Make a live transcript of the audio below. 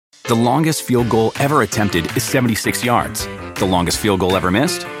The longest field goal ever attempted is 76 yards. The longest field goal ever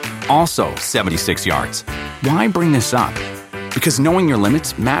missed? Also 76 yards. Why bring this up? Because knowing your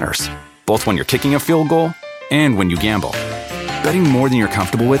limits matters, both when you're kicking a field goal and when you gamble. Betting more than you're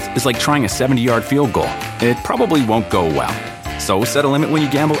comfortable with is like trying a 70-yard field goal. It probably won't go well. So set a limit when you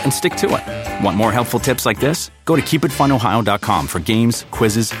gamble and stick to it. Want more helpful tips like this? Go to keepitfunohio.com for games,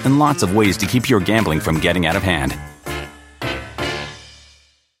 quizzes, and lots of ways to keep your gambling from getting out of hand.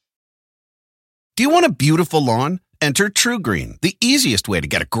 Do you want a beautiful lawn? Enter TruGreen, the easiest way to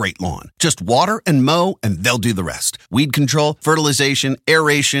get a great lawn. Just water and mow, and they'll do the rest. Weed control, fertilization,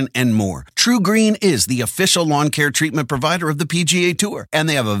 aeration, and more. TruGreen is the official lawn care treatment provider of the PGA Tour, and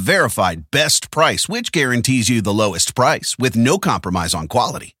they have a verified best price, which guarantees you the lowest price with no compromise on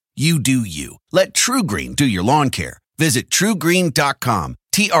quality. You do you. Let TruGreen do your lawn care. Visit TruGreen.com,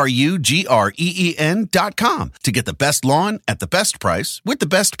 TruGreen.com, to get the best lawn at the best price with the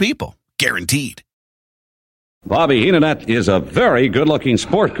best people. Guaranteed. Bobby Heenan, that is a very good-looking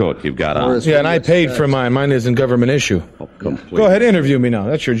sport coat you've got on. Yeah, and I paid for mine. Mine isn't government issue. Oh, complete. Go ahead, interview me now.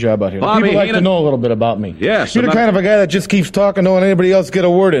 That's your job out here. Bobby People like Heenan. to know a little bit about me. Yes. You're the kind of a guy that just keeps talking, don't let anybody else get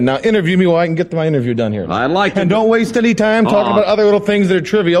a word in. Now, interview me while I can get my interview done here. I'd like to. And don't waste any time talking about other little things that are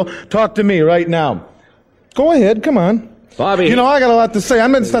trivial. Talk to me right now. Go ahead, come on. Bobby. You know, I got a lot to say.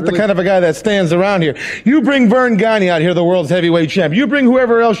 I'm just not the kind of a guy that stands around here. You bring Vern Gagne out here, the world's heavyweight champ. You bring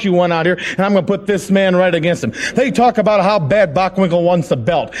whoever else you want out here, and I'm going to put this man right against him. They talk about how bad Bockwinkel wants the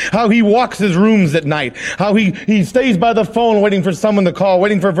belt, how he walks his rooms at night, how he stays by the phone waiting for someone to call,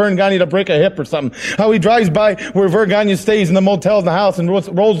 waiting for Vern Gagne to break a hip or something, how he drives by where Vern Gagne stays in the motels in the house and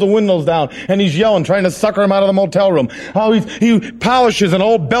rolls the windows down, and he's yelling, trying to sucker him out of the motel room, how he polishes an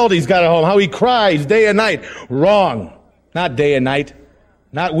old belt he's got at home, how he cries day and night. Wrong. Not day and night.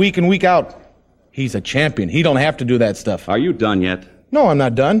 Not week in, week out. He's a champion. He don't have to do that stuff. Are you done yet? No, I'm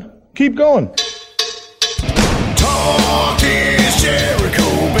not done. Keep going. Talk is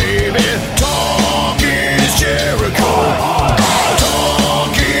Jericho, baby. Talk is Jericho.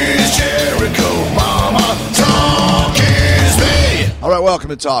 Talk is Jericho, mama. Talk is me. All right, welcome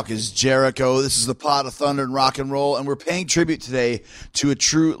to Talk is Jericho. This is the Pot of Thunder and Rock and Roll, and we're paying tribute today to a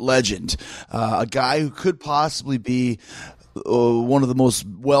true legend, a guy who could possibly be one of the most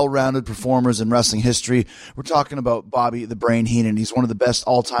well-rounded performers in wrestling history. We're talking about Bobby the Brain Heenan. He's one of the best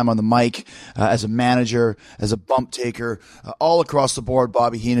all-time on the mic, as a manager, as a bump taker, all across the board.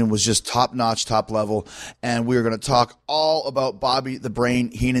 Bobby Heenan was just top-notch, top-level, and we're going to talk all about Bobby the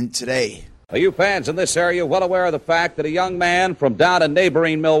Brain Heenan today. Are you fans in this area well aware of the fact that a young man from down in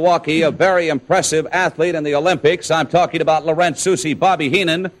neighboring Milwaukee, a very impressive athlete in the Olympics, I'm talking about Laurent Soucy, Bobby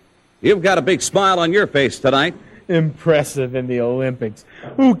Heenan, you've got a big smile on your face tonight. Impressive in the Olympics.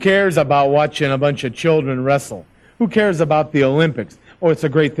 Who cares about watching a bunch of children wrestle? Who cares about the Olympics? Oh, it's a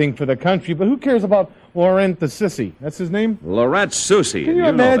great thing for the country, but who cares about Laurent the Sissy? That's his name? Laurent Soucy. Can you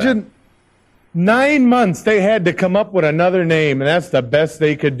imagine? 9 months they had to come up with another name, and that's the best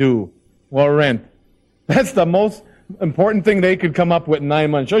they could do. Laurent. That's the most important thing they could come up with in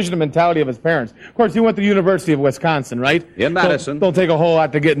 9 months. Shows you the mentality of his parents. Of course, he went to the University of Wisconsin, right? In Madison. Don't take a whole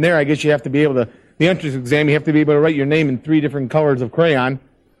lot to get in there. I guess you have to be able to, the entrance exam, you have to be able to write your name in 3 different colors of crayon.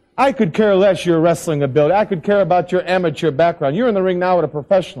 I could care less your wrestling ability. I could care about your amateur background. You're in the ring now with a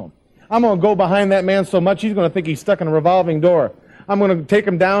professional. I'm going to go behind that man so much he's going to think he's stuck in a revolving door. I'm going to take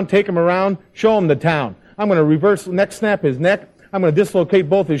him down, take him around, show him the town. I'm going to reverse neck snap his neck. I'm going to dislocate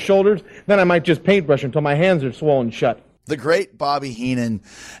both his shoulders. Then I might just paintbrush until my hands are swollen shut. The great Bobby Heenan,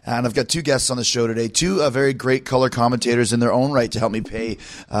 and I've got 2 guests on the show today, 2 very great color commentators in their own right to help me pay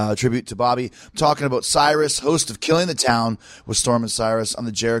tribute to Bobby. I'm talking about Cyrus, host of Killing the Town with Storm and Cyrus on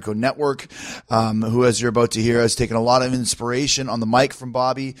the Jericho Network, who, as you're about to hear, has taken a lot of inspiration on the mic from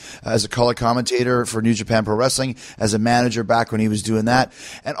Bobby as a color commentator for New Japan Pro Wrestling, as a manager back when he was doing that,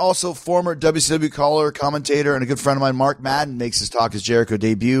 and also former WCW color commentator and a good friend of mine, Mark Madden, makes his Talk is Jericho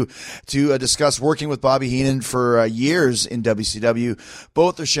debut to discuss working with Bobby Heenan for years in WCW.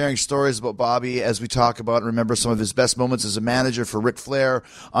 Both are sharing stories about Bobby as we talk about and remember some of his best moments as a manager for Ric Flair,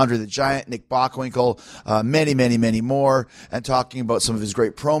 Andre the Giant, Nick Bockwinkel, many, many, many more, and talking about some of his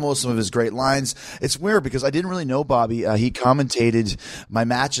great promos, some of his great lines. It's weird because I didn't really know Bobby. He commentated my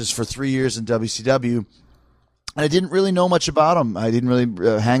matches for 3 years in WCW. And I didn't really know much about him. I didn't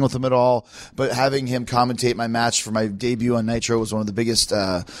really hang with him at all. But having him commentate my match for my debut on Nitro was one of the biggest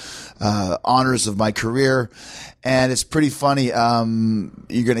honors of my career. And it's pretty funny. You're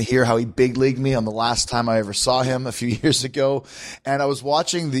going to hear how he big leagued me on the last time I ever saw him a few years ago. And I was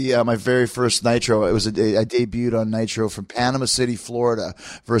watching my very first Nitro. It was I debuted on Nitro from Panama City, Florida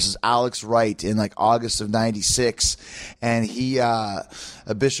versus Alex Wright in like August of '96. And he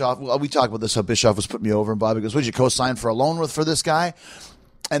Bischoff. Well, we talked about this, how Bischoff was putting me over, and Bobby goes, "Would you co-sign for a loan for this guy?"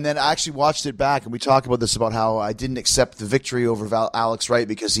 And then I actually watched it back, and we talked about this, about how I didn't accept the victory over Alex Wright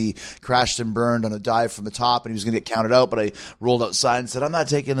because he crashed and burned on a dive from the top, and he was going to get counted out. But I rolled outside and said, "I'm not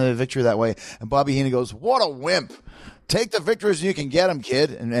taking the victory that way." And Bobby Heenan goes, "What a wimp. Take the victories you can get him,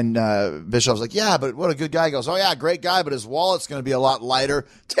 kid." And Bischoff's like, "Yeah, but what a good guy." He goes, "Oh, yeah, great guy, but his wallet's going to be a lot lighter.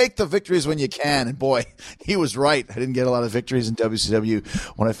 Take the victories when you can." And boy, he was right. I didn't get a lot of victories in WCW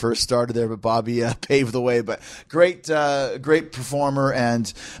when I first started there, but Bobby paved the way. But great performer,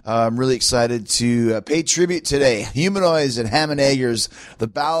 and I'm really excited to pay tribute today. Humanoids and Ham and Eggers, the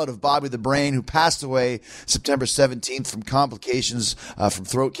ballad of Bobby the Brain, who passed away September 17th from complications from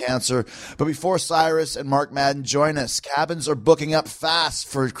throat cancer. But before Cyrus and Mark Madden join us, cabins are booking up fast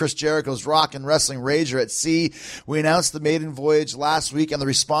for Chris Jericho's Rock and Wrestling Rager at Sea. We announced the maiden voyage last week, and the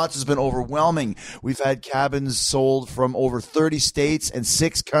response has been overwhelming. We've had cabins sold from over 30 states and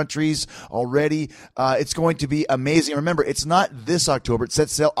 6 countries already. It's going to be amazing. Remember, it's not this October. It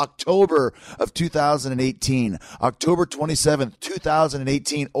sets sail October of 2018. October 27th,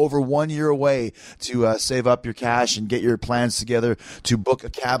 2018, over 1 year away to save up your cash and get your plans together to book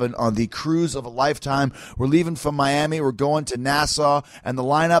a cabin on the cruise of a lifetime. We're leaving from Miami. We're going to Nassau, and the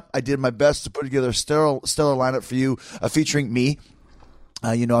lineup, I did my best to put together a stellar lineup for you, featuring me.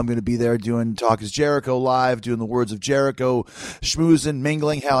 I'm going to be there doing Talk is Jericho live, doing the Words of Jericho, schmoozing,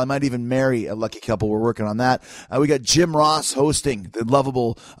 mingling. Hell, I might even marry a lucky couple. We're working on that. We got Jim Ross hosting, the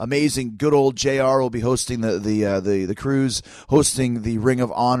lovable, amazing, good old JR will be hosting the cruise, hosting the Ring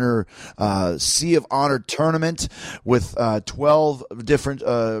of Honor, Sea of Honor tournament with 12 different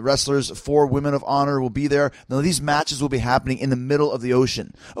wrestlers. 4 Women of Honor will be there. Now, these matches will be happening in the middle of the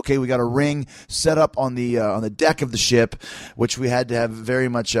ocean. Okay, we got a ring set up on the deck of the ship, which we had to have very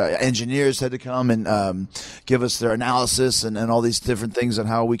much engineers had to come and give us their analysis and all these different things on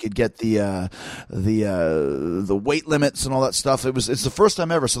how we could get the weight limits and all that stuff. It's the first time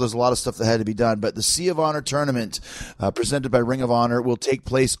ever, so there's a lot of stuff that had to be done. But the Sea of Honor tournament, presented by Ring of Honor, will take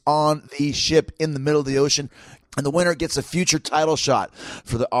place on the ship in the middle of the ocean. And the winner gets a future title shot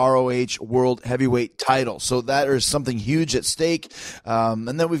for the ROH World Heavyweight title. So that is something huge at stake.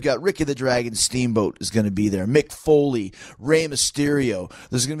 And then we've got Ricky the Dragon Steamboat is going to be there. Mick Foley, Rey Mysterio.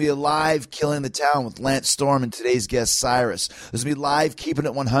 There's going to be a live Killing the Town with Lance Storm and today's guest Cyrus. There's going to be live Keeping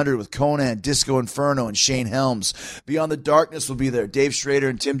It 100 with Conan, Disco Inferno, and Shane Helms. Beyond the Darkness will be there. Dave Schrader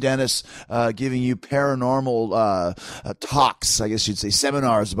and Tim Dennis giving you paranormal talks, I guess you'd say,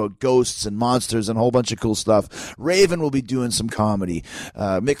 seminars about ghosts and monsters and a whole bunch of cool stuff. Raven will be doing some comedy.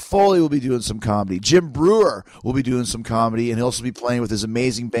 Mick Foley will be doing some comedy. Jim Brewer will be doing some comedy, and he'll also be playing with his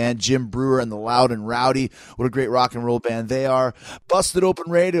amazing band, Jim Brewer and the Loud and Rowdy. What a great rock and roll band they are. Busted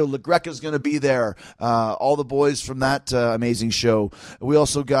Open Radio, LaGreca's going to be there. All the boys from that amazing show. We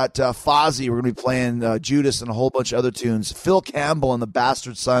also got Fozzy. We're going to be playing Judas and a whole bunch of other tunes. Phil Campbell and the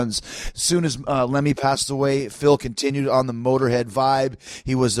Bastard Sons. As soon as Lemmy passed away, Phil continued on the Motorhead vibe.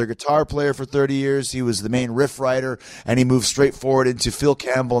 He was their guitar player for 30 years. He was the main riff writer, and he moved straight forward into Phil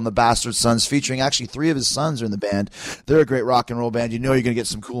Campbell and the Bastard Sons, featuring actually 3 of his sons are in the band. They're a great rock and roll band. You know you're going to get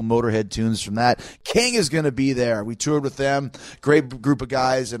some cool Motorhead tunes from that. King is going to be there. We toured with them. Great group of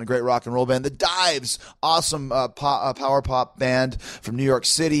guys and a great rock and roll band. The Dives, awesome power pop band from New York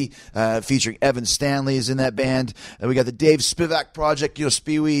City, featuring Evan Stanley is in that band. And we got the Dave Spivak Project.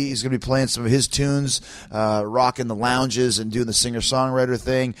 Speewee, he's going to be playing some of his tunes, rocking the lounges and doing the singer-songwriter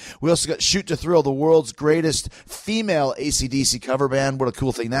thing. We also got Shoot to Thrill, the world's greatest female AC/DC cover band. What a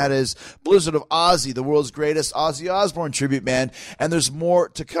cool thing that is. Blizzard of Ozzy, the world's greatest Ozzy Osbourne tribute band. And there's more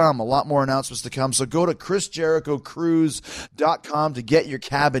to come, a lot more announcements to come. So go to ChrisJerichoCruise.com to get your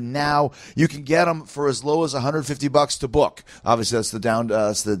cabin now. You can get them for as low as $150 to book. Obviously, that's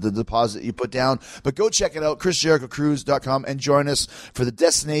the deposit you put down. But go check it out, ChrisJerichoCruise.com, and join us for the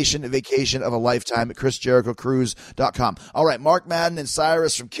destination vacation of a lifetime at ChrisJerichoCruise.com. All right, Mark Madden and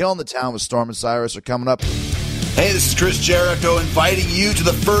Cyrus from Killing the Town with Storm and Cyrus are coming up. Hey, this is Chris Jericho inviting you to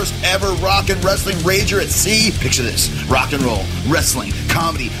the first ever Rock and Wrestling Rager at Sea. Picture this: rock and roll, wrestling,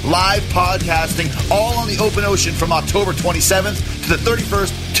 comedy, live podcasting, all on the open ocean from October 27th to the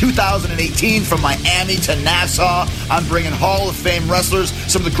 31st, 2018, from Miami to Nassau. I'm bringing Hall of Fame wrestlers,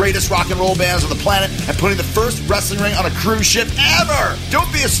 some of the greatest rock and roll bands on the planet, and putting the first wrestling ring on a cruise ship ever. Don't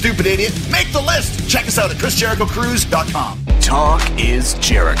be a stupid idiot. Make the list. Check us out at ChrisJerichoCruise.com. Talk is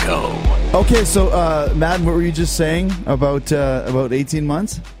Jericho. Okay, so Madden, what were you just saying about 18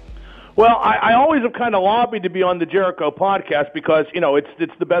 months? Well, I always have kind of lobbied to be on the Jericho podcast because,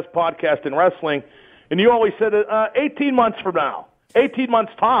 it's the best podcast in wrestling. And you always said 18 months from now, 18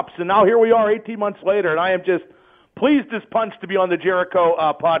 months tops. And now here we are 18 months later, and I am just pleased as punch to be on the Jericho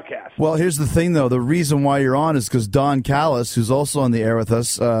podcast. Well, here's the thing, though. The reason why you're on is because Don Callis, who's also on the air with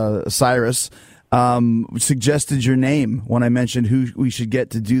us, Cyrus, suggested your name when I mentioned who we should get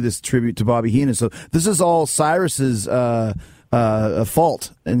to do this tribute to Bobby Heenan. So this is all Cyrus's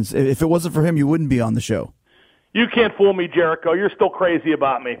fault. And if it wasn't for him, you wouldn't be on the show. You can't fool me, Jericho. You're still crazy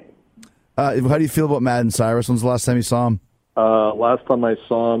about me. How do you feel about Madden, Cyrus? When's the last time you saw him? Last time I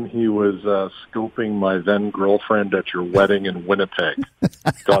saw him, he was scooping my then girlfriend at your wedding in Winnipeg.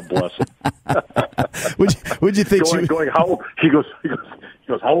 God bless him. Would you think going how old? He goes,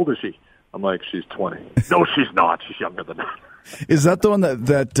 how old is she? I'm like, she's 20. No, she's not. She's younger than that. Is that the one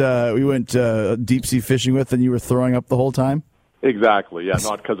that we went deep sea fishing with, and you were throwing up the whole time? Exactly. Yeah,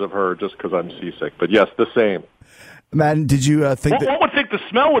 not because of her, just because I'm seasick. But yes, the same. Madden, did you think one would think the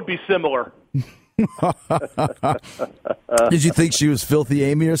smell would be similar. Did you think she was Filthy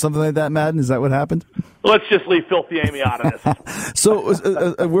Amy or something like that, Madden? Is that what happened? Let's just leave Filthy Amy out of this. So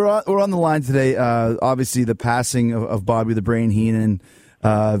we're on the line today. Obviously, the passing of Bobby the Brain Heenan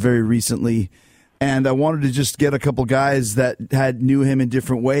very recently, and I wanted to just get a couple guys that knew him in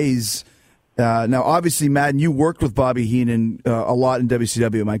different ways. Now, obviously, Madden, you worked with Bobby Heenan a lot in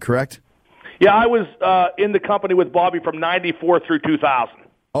WCW. Am I correct? Yeah, I was in the company with Bobby from '94 through 2000.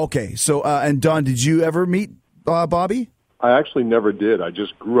 Okay, so and Don, did you ever meet Bobby? I actually never did. I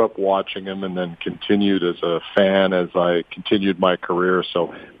just grew up watching him and then continued as a fan as I continued my career,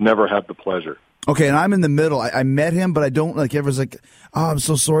 so never had the pleasure. Okay, and I'm in the middle. I met him, but I don't, everyone's like, oh, I'm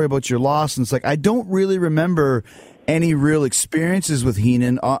so sorry about your loss. And it's like, I don't really remember any real experiences with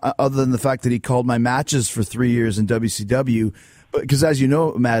Heenan other than the fact that he called my matches for 3 years in WCW. Because as you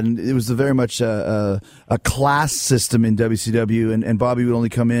know, Madden, it was very much a class system in WCW, and Bobby would only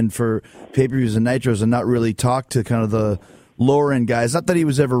come in for pay-per-views and nitros and not really talk to kind of the lower-end guys. Not that he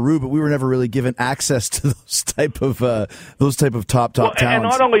was ever rude, but we were never really given access to those type of top talents. And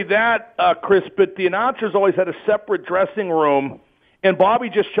not only that, Chris, but the announcers always had a separate dressing room, and Bobby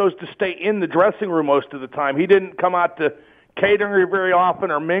just chose to stay in the dressing room most of the time. He didn't come out to catering very often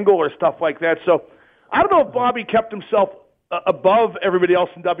or mingle or stuff like that. So I don't know if Bobby kept himself above everybody else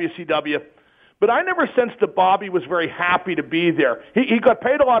in WCW, but I never sensed that Bobby was very happy to be there. He got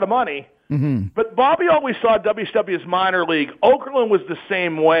paid a lot of money, but Bobby always saw WCW as minor league. Okerlund was the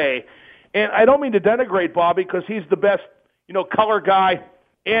same way, and I don't mean to denigrate Bobby because he's the best, color guy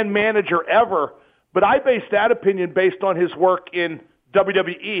and manager ever, but I base that opinion based on his work in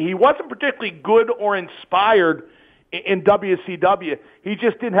WWE. He wasn't particularly good or inspired in WCW. He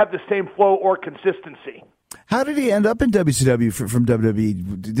just didn't have the same flow or consistency. How did he end up in WCW from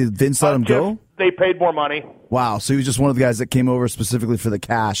WWE? Did Vince let him go? They paid more money. Wow, so he was just one of the guys that came over specifically for the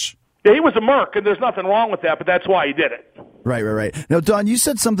cash. Yeah, he was a merc, and there's nothing wrong with that, but that's why he did it. Right. Now, Don, you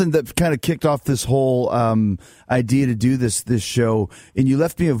said something that kind of kicked off this whole idea to do this show, and you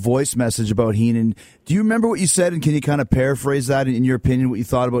left me a voice message about Heenan. Do you remember what you said, and can you kind of paraphrase that, in your opinion, what you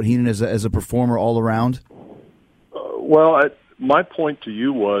thought about Heenan as a performer all around? My point to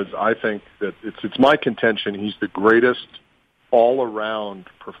you was, I think that it's my contention he's the greatest all-around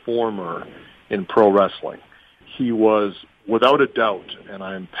performer in pro wrestling. He was, without a doubt, and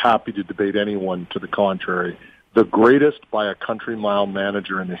I'm happy to debate anyone to the contrary, the greatest by a country mile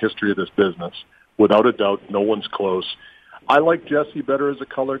manager in the history of this business. Without a doubt, no one's close. I like Jesse better as a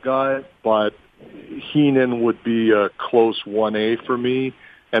color guy, but Heenan would be a close 1A for me.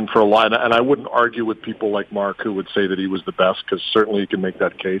 And for a lot, and I wouldn't argue with people like Mark who would say that he was the best, because certainly you can make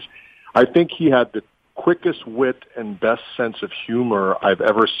that case. I think he had the quickest wit and best sense of humor I've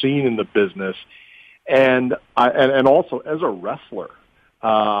ever seen in the business, and also as a wrestler.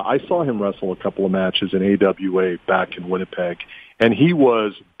 I saw him wrestle a couple of matches in AWA back in Winnipeg, and he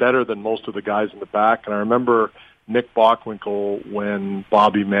was better than most of the guys in the back. And I remember Nick Bockwinkel, when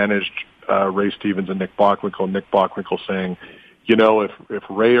Bobby managed Ray Stevens and Nick Bockwinkel saying, if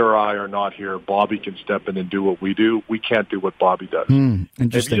Ray or I are not here, Bobby can step in and do what we do. We can't do what Bobby does.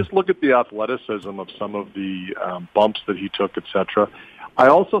 If you just look at the athleticism of some of the bumps that he took, etc. I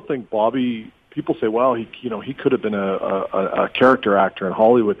also think Bobby, people say, well, he could have been a character actor in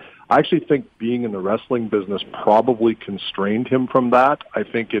Hollywood. I actually think being in the wrestling business probably constrained him from that. I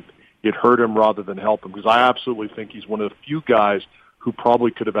think it hurt him rather than help him, because I absolutely think he's one of the few guys who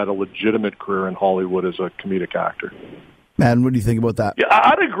probably could have had a legitimate career in Hollywood as a comedic actor. Madden, what do you think about that? Yeah,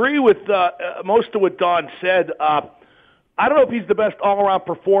 I'd agree with most of what Don said. I don't know if he's the best all-around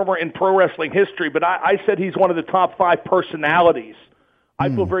performer in pro wrestling history, but I said he's one of the top 5 personalities. I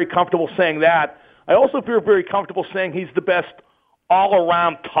feel very comfortable saying that. I also feel very comfortable saying he's the best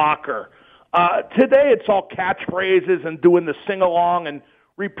all-around talker. Today it's all catchphrases and doing the sing-along and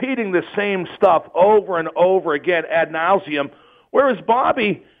repeating the same stuff over and over again ad nauseum, whereas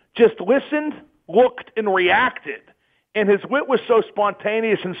Bobby just listened, looked, and reacted. And his wit was so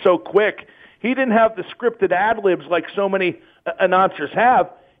spontaneous and so quick. He didn't have the scripted ad-libs like so many announcers have.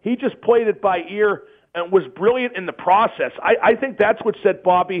 He just played it by ear and was brilliant in the process. I think that's what set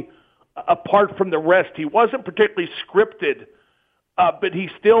Bobby apart from the rest. He wasn't particularly scripted, but he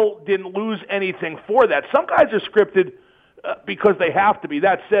still didn't lose anything for that. Some guys are scripted because they have to be.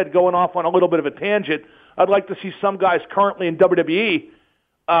 That said, going off on a little bit of a tangent, I'd like to see some guys currently in WWE,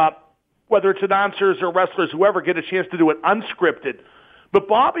 whether it's announcers or wrestlers, whoever, get a chance to do it unscripted. But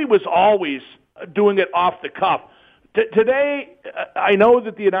Bobby was always doing it off the cuff. Today, I know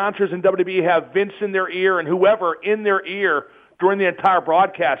that the announcers in WWE have Vince in their ear and whoever in their ear during the entire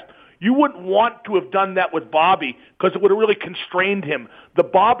broadcast. You wouldn't want to have done that with Bobby because it would have really constrained him. The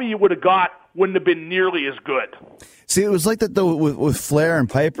Bobby you would have got wouldn't have been nearly as good. See, it was like that, though, with Flair and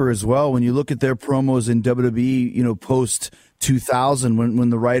Piper as well. When you look at their promos in WWE, post 2000, when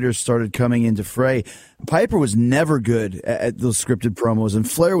the writers started coming into fray, Piper was never good at those scripted promos, and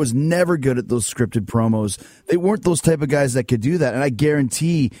Flair was never good at those scripted promos. They weren't those type of guys that could do that, and I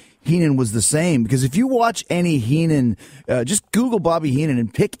guarantee Heenan was the same, because if you watch any Heenan, just Google Bobby Heenan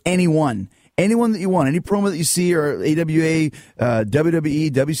and pick anyone that you want, any promo that you see, or AWA,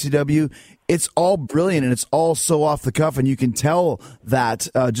 WWE, WCW, it's all brilliant and it's all so off the cuff, and you can tell that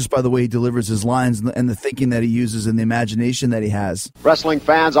just by the way he delivers his lines and the thinking that he uses and the imagination that he has. Wrestling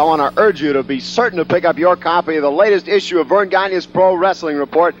fans, I want to urge you to be certain to pick up your copy of the latest issue of Vern Gagne's Pro Wrestling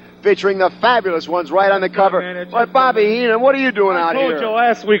Report, featuring the fabulous ones right on the cover. But Bobby Heenan, what are you doing out here? I told you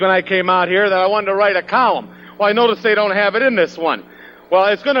last week when I came out here that I wanted to write a column. Well, I noticed they don't have it in this one. Well,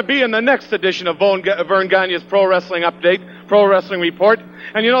 it's going to be in the next edition of Vern Gagne's Pro Wrestling Update, Pro Wrestling Report.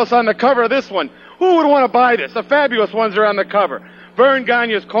 And you notice on the cover of this one, who would want to buy this? The fabulous ones are on the cover. Vern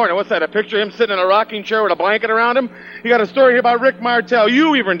Gagne's Corner. What's that, a picture of him sitting in a rocking chair with a blanket around him? You got a story here about Rick Martel.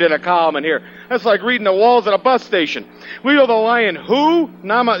 You even did a column in here. That's like reading the walls at a bus station. Leo the Lion, who?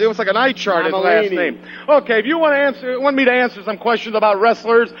 It was like an eye chart, his last name. Okay, if you want me to answer some questions about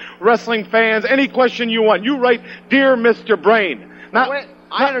wrestlers, wrestling fans, any question you want, you write, Dear Mr. Brain.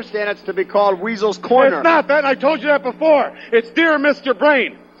 I understand it's to be called Weasel's Corner. It's not that. I told you that before. It's Dear Mr.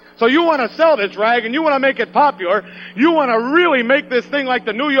 Brain. So you want to sell this rag and you want to make it popular. You want to really make this thing like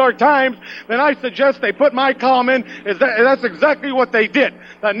the New York Times. Then I suggest they put my column in. That's exactly what they did.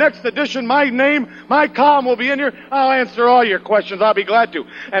 The next edition, my column will be in here. I'll answer all your questions. I'll be glad to.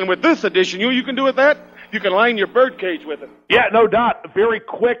 And with this edition, you can do with that. You can line your birdcage with it. Yeah, no doubt. Very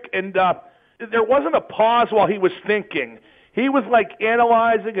quick, and there wasn't a pause while he was thinking. He was like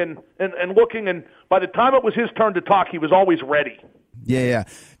analyzing and looking, and by the time it was his turn to talk, he was always ready. Yeah.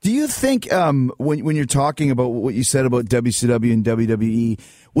 Do you think when you're talking about what you said about WCW and WWE,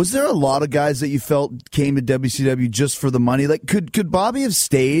 was there a lot of guys that you felt came to WCW just for the money? Like, could Bobby have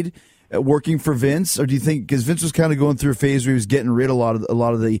stayed working for Vince, or do you think, because Vince was kind of going through a phase where he was getting rid of a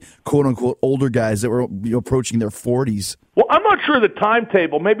lot of the quote unquote older guys that were approaching their 40s? Well, I'm not sure the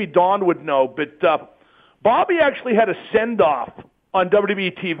timetable. Maybe Don would know, but Bobby actually had a send-off on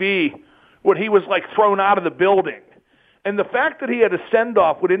WWE TV when he was like thrown out of the building. And the fact that he had a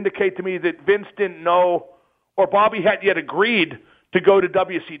send-off would indicate to me that Vince didn't know, or Bobby hadn't yet agreed to go to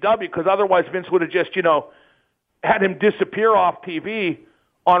WCW, because otherwise Vince would have just, had him disappear off TV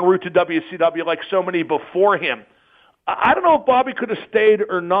en route to WCW like so many before him. I don't know if Bobby could have stayed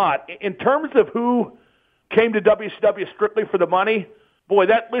or not. In terms of who came to WCW strictly for the money, boy,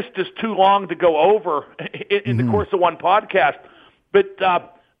 that list is too long to go over in the course of one podcast. But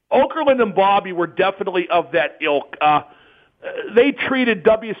Okerlund and Bobby were definitely of that ilk. They treated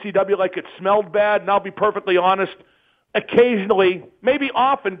WCW like it smelled bad, and I'll be perfectly honest, occasionally, maybe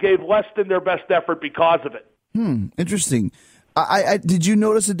often, gave less than their best effort because of it. Interesting. Did you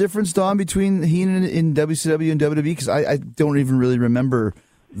notice a difference, Don, between Heenan in WCW and WWE? Because I don't even really remember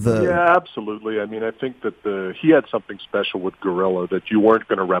Yeah, absolutely. I mean, I think that he had something special with Gorilla that you weren't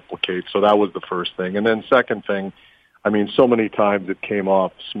going to replicate, so that was the first thing. And then second thing, I mean, so many times it came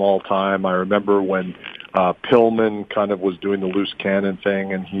off small time. I remember when Pillman kind of was doing the loose cannon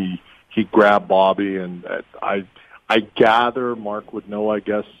thing, and he grabbed Bobby, and I gather Mark would know, I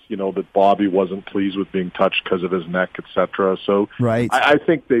guess, that Bobby wasn't pleased with being touched because of his neck, etc. So right. I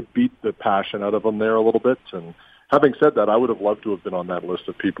think they beat the passion out of him there a little bit. And having said that, I would have loved to have been on that list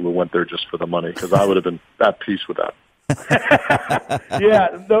of people who went there just for the money, because I would have been at peace with that.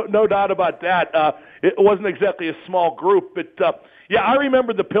 Yeah, no doubt about that. It wasn't exactly a small group, but yeah, I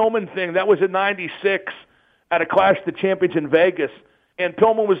remember the Pillman thing. That was in '96 at a Clash of the Champions in Vegas, and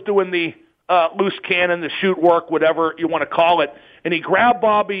Pillman was doing the loose cannon, the shoot work, whatever you want to call it. And he grabbed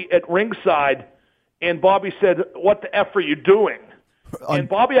Bobby at ringside, and Bobby said, "What the F are you doing?" And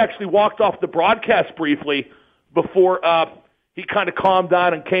Bobby actually walked off the broadcast briefly before he kind of calmed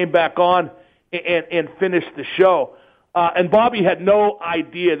down and came back on and finished the show. And Bobby had no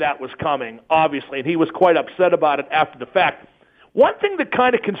idea that was coming, obviously, and he was quite upset about it after the fact. One thing that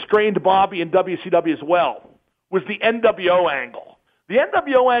kind of constrained Bobby in WCW as well was the NWO angle. The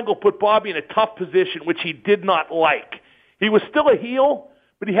NWO angle put Bobby in a tough position, which he did not like. He was still a heel,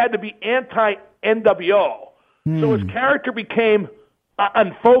 but he had to be anti-NWO. So his character became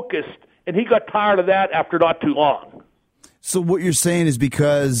unfocused, and he got tired of that after not too long. So what you're saying is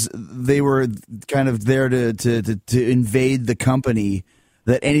because they were kind of there to invade the company,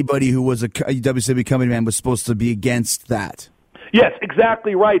 that anybody who was a WCW company man was supposed to be against that. Yes,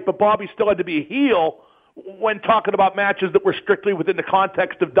 exactly right. But Bobby still had to be a heel when talking about matches that were strictly within the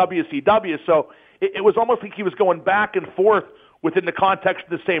context of WCW. So it was almost like he was going back and forth within the context of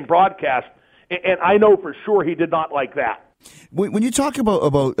the same broadcast. And I know for sure he did not like that. When you talk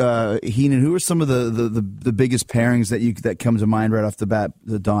about Heenan, who are some of the biggest pairings that come to mind right off the bat,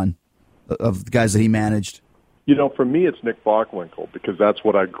 the Don, of the guys that he managed? You know, for me, it's Nick Bockwinkel, because that's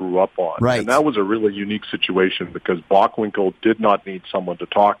what I grew up on. Right. And that was a really unique situation, because Bockwinkel did not need someone to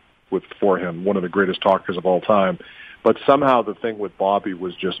talk with for him, one of the greatest talkers of all time. But somehow the thing with Bobby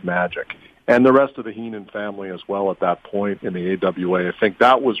was just magic. And the rest of the Heenan family as well at that point in the AWA. I think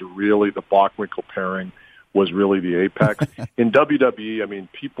that was really the Bockwinkel pairing was really the apex. In WWE, I mean,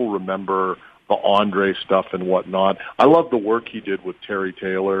 people remember the Andre stuff and whatnot. I love the work he did with Terry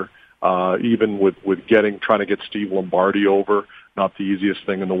Taylor, even with trying to get Steve Lombardi over, not the easiest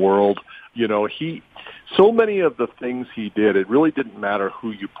thing in the world. You know, so many of the things he did, it really didn't matter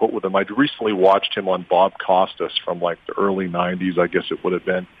who you put with him. I recently watched him on Bob Costas from like the early 90s, I guess it would have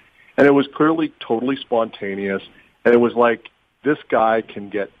been. And it was clearly totally spontaneous. And it was like, this guy can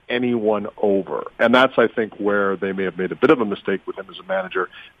get anyone over. And that's, I think, where they may have made a bit of a mistake with him as a manager.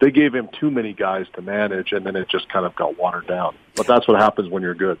 They gave him too many guys to manage, and then it just kind of got watered down. But that's what happens when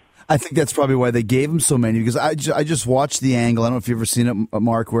you're good. I think that's probably why they gave him so many, because I just watched the angle. I don't know if you've ever seen it,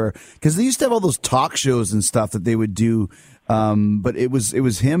 Mark, because they used to have all those talk shows and stuff that they would do, but it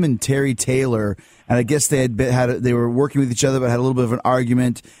was him and Terry Taylor, and I guess they were working with each other, but had a little bit of an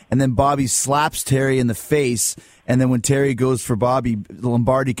argument, and then Bobby slaps Terry in the face, and then when Terry goes for Bobby,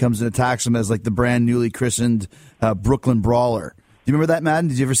 Lombardi comes and attacks him as like the brand newly christened Brooklyn Brawler. Do you remember that, Madden?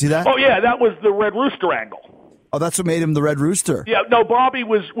 Did you ever see that? Oh yeah, that was the Red Rooster angle. Oh, that's what made him the Red Rooster. Yeah, no, Bobby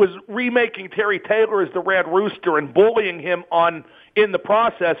was remaking Terry Taylor as the Red Rooster and bullying him in the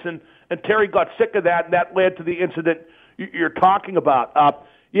process, and Terry got sick of that, and that led to the incident you're talking about.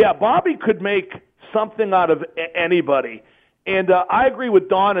 Yeah, Bobby could make something out of anybody, and I agree with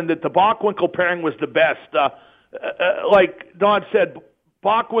Don in that the Bockwinkel pairing was the best. Like Don said,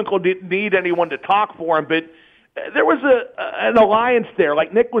 Bockwinkel didn't need anyone to talk for him, but there was an alliance there.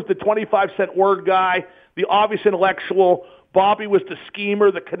 Like Nick was the 25-cent word guy, the obvious intellectual. Bobby was the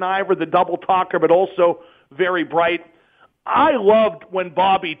schemer, the conniver, the double talker, but also very bright. I loved when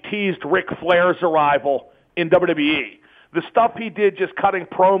Bobby teased Ric Flair's arrival in WWE. The stuff he did just cutting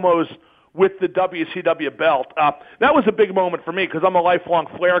promos with the WCW belt. That was a big moment for me because I'm a lifelong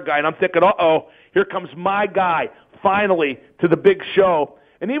Flair guy, and I'm thinking, uh-oh, here comes my guy finally to the big show.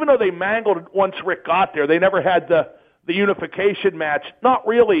 And even though they mangled it once Rick got there, they never had the unification match, not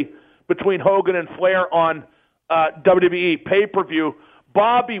really, between Hogan and Flair on WWE pay-per-view.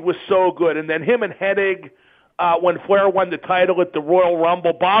 Bobby was so good. And then him and Hennig, when Flair won the title at the Royal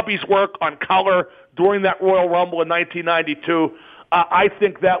Rumble, Bobby's work on color during that Royal Rumble in 1992, I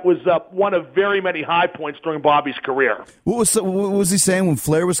think that was one of very many high points during Bobby's career. What was he saying when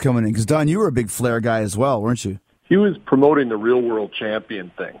Flair was coming in? Because, Don, you were a big Flair guy as well, weren't you? He was promoting the real world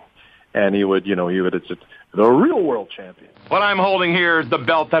champion thing. And it's the real world champion. What I'm holding here is the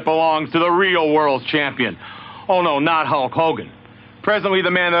belt that belongs to the real world champion. Oh, no, not Hulk Hogan. Presently,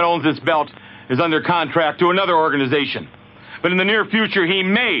 the man that owns this belt is under contract to another organization. But in the near future, he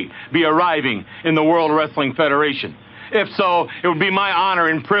may be arriving in the World Wrestling Federation. If so, it would be my honor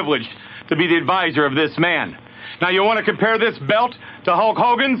and privilege to be the advisor of this man. Now, you want to compare this belt to Hulk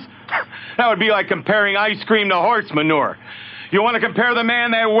Hogan's? That would be like comparing ice cream to horse manure. You want to compare the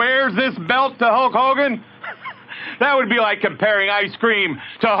man that wears this belt to Hulk Hogan? That would be like comparing ice cream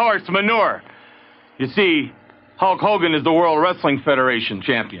to horse manure. You see, Hulk Hogan is the World Wrestling Federation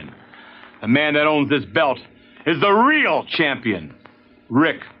champion. The man that owns this belt is the real champion,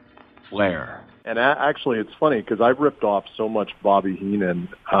 Ric Flair. And actually, it's funny because I've ripped off so much Bobby Heenan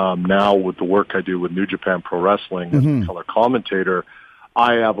now with the work I do with New Japan Pro Wrestling as a color commentator.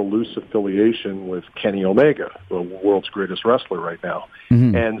 I have a loose affiliation with Kenny Omega, the world's greatest wrestler right now.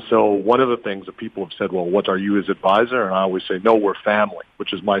 Mm-hmm. And so one of the things that people have said, well, what are you his advisor? And I always say, no, we're family,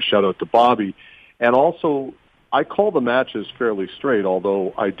 which is my shout out to Bobby. And also, I call the matches fairly straight,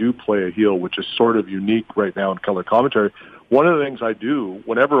 although I do play a heel, which is sort of unique right now in color commentary. One of the things I do,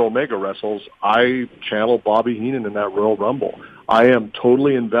 whenever Omega wrestles, I channel Bobby Heenan in that Royal Rumble. I am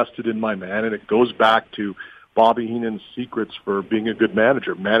totally invested in my man, and it goes back to Bobby Heenan's secrets for being a good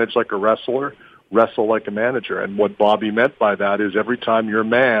manager. Manage like a wrestler, wrestle like a manager. And what Bobby meant by that is every time your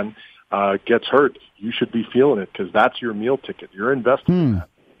man gets hurt, you should be feeling it because that's your meal ticket. You're invested in that.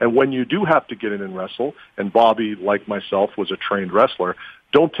 And when you do have to get in and wrestle, and Bobby, like myself, was a trained wrestler,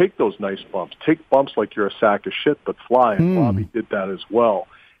 don't take those nice bumps. Take bumps like you're a sack of shit, but fly. And Bobby did that as well.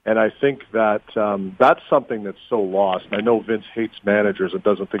 And I think that that's something that's so lost. And I know Vince hates managers and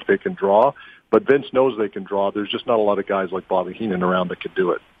doesn't think they can draw, but Vince knows they can draw. There's just not a lot of guys like Bobby Heenan around that can do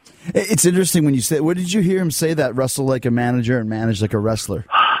it. It's interesting when you say, what did you hear him say that wrestle like a manager and manage like a wrestler?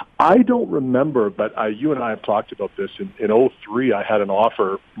 I don't remember, but you and I have talked about this. In 2003, I had an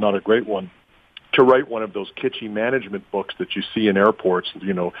offer, not a great one, to write one of those kitschy management books that you see in airports,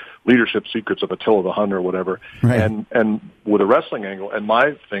 you know, Leadership Secrets of Attila the Hun or whatever, right. and with a wrestling angle. And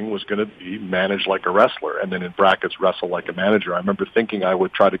my thing was going to be manage like a wrestler, and then in brackets, wrestle like a manager. I remember thinking I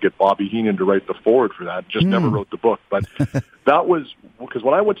would try to get Bobby Heenan to write the foreword for that. Just never wrote the book. But that was because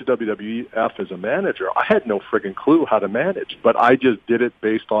when I went to WWF as a manager, I had no friggin' clue how to manage, but I just did it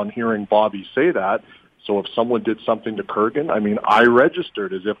based on hearing Bobby say that. So if someone did something to Kurgan, I mean, I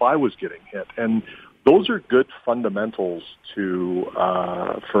registered as if I was getting hit. And those are good fundamentals to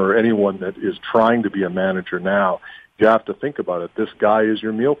for anyone that is trying to be a manager now. You have to think about it. This guy is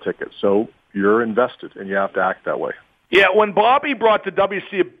your meal ticket. So you're invested, and you have to act that way. Yeah, when Bobby brought the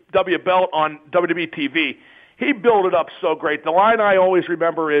WCW belt on WWE TV, he built it up so great. The line I always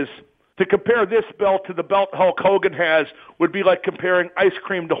remember is, to compare this belt to the belt Hulk Hogan has would be like comparing ice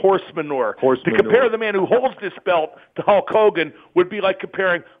cream to horse manure. To compare the man who holds this belt to Hulk Hogan would be like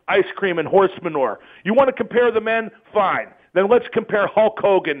comparing ice cream and horse manure. You want to compare the men? Fine. Then let's compare Hulk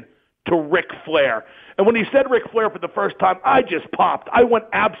Hogan to Ric Flair. And when he said Ric Flair for the first time, I just popped. I went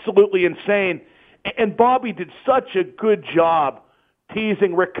absolutely insane. And Bobby did such a good job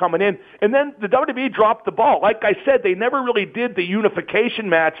teasing Rick coming in. And then the WWE dropped the ball. Like I said, they never really did the unification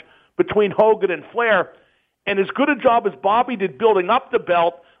match between Hogan and Flair, and as good a job as Bobby did building up the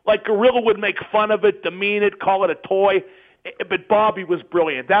belt, like Gorilla would make fun of it, demean it, call it a toy, but Bobby was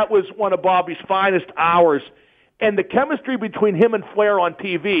brilliant. That was one of Bobby's finest hours, and the chemistry between him and Flair on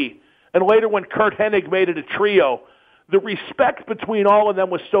TV, and later when Curt Hennig made it a trio, the respect between all of them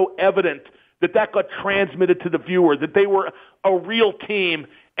was so evident that got transmitted to the viewer, that they were a real team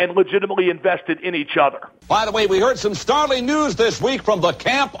and legitimately invested in each other. By the way, we heard some startling news this week from the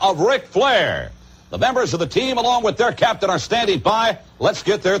camp of Ric Flair. The members of the team, along with their captain, are standing by. Let's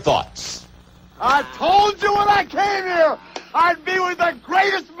get their thoughts. I told you when I came here, I'd be with the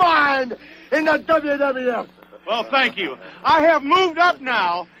greatest mind in the WWF. Well, thank you. I have moved up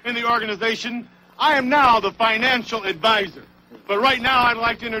now in the organization. I am now the financial advisor. But right now, I'd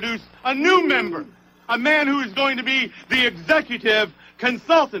like to introduce a new member, a man who is going to be the executive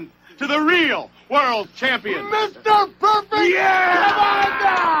consultant to the real world champion. Mr. Perfect! Yeah! Come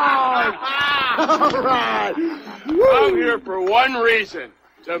on down! All right. I'm here for one reason,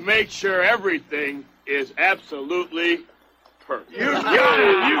 to make sure everything is absolutely perfect. You got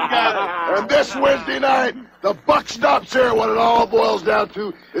it. And this Wednesday night, the buck stops here. What it all boils down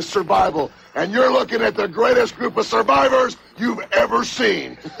to is survival. And you're looking at the greatest group of survivors you've ever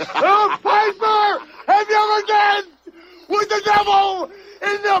seen. Oh, Piper! Have you ever danced with the devil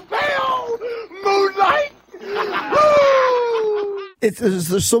in the pale moonlight?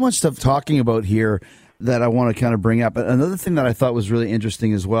 There's so much stuff talking about here that I want to kind of bring up. Another thing that I thought was really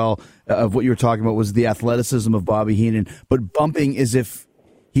interesting as well of what you were talking about was the athleticism of Bobby Heenan, but bumping as if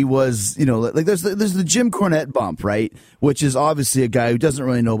he was, you know, like there's the Jim Cornette bump, right? Which is obviously a guy who doesn't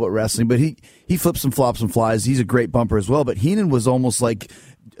really know about wrestling, but he flips and flops and flies. He's a great bumper as well. But Heenan was almost like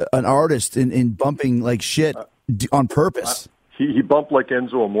an artist in bumping like shit on purpose. He bumped like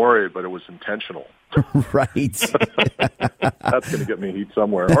Enzo Amore, but it was intentional. Right. That's going to get me heat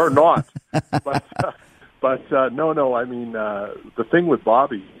somewhere, or not. But no. I mean, the thing with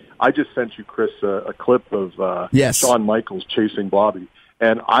Bobby, I just sent you, Chris, a clip of Shawn Michaels chasing Bobby.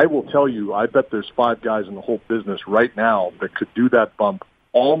 And I will tell you, I bet there's 5 guys in the whole business right now that could do that bump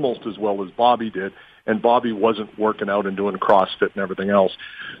almost as well as Bobby did. And Bobby wasn't working out and doing CrossFit and everything else.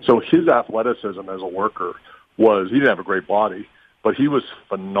 So his athleticism as a worker he didn't have a great body, but he was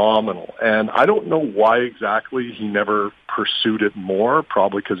phenomenal. And I don't know why exactly he never pursued it more,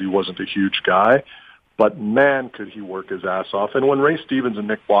 probably because he wasn't a huge guy. But, man, could he work his ass off. And when Ray Stevens and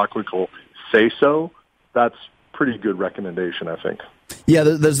Nick Bockwinkel say so, that's pretty good recommendation, I think. Yeah,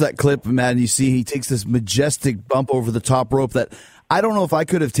 there's that clip, Matt, and you see he takes this majestic bump over the top rope that I don't know if I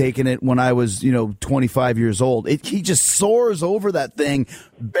could have taken it when I was, 25 years old. He just soars over that thing,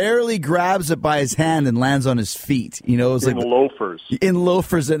 barely grabs it by his hand and lands on his feet. It's in loafers. In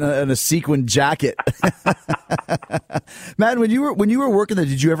loafers and a sequin jacket. Matt, when you were working there,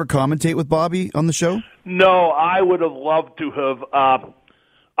 did you ever commentate with Bobby on the show? No, I would have loved to have.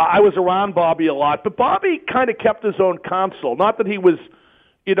 I was around Bobby a lot, but Bobby kind of kept his own counsel. Not that he was,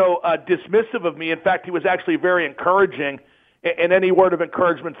 dismissive of me. In fact, he was actually very encouraging, and any word of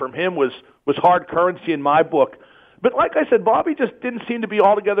encouragement from him was hard currency in my book. But like I said, Bobby just didn't seem to be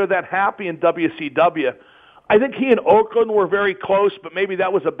altogether that happy in WCW. I think he and Oakland were very close, but maybe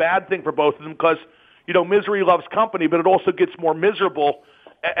that was a bad thing for both of them because, misery loves company, but it also gets more miserable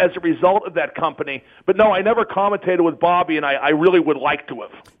as a result of that company. But no, I never commentated with Bobby, and I really would like to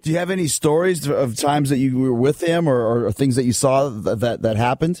have. Do you have any stories of times that you were with him or things that you saw that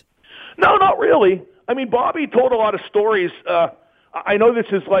happened? No, not really. I mean, Bobby told a lot of stories. I know this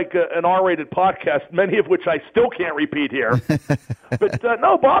is like an R-rated podcast, many of which I still can't repeat here. But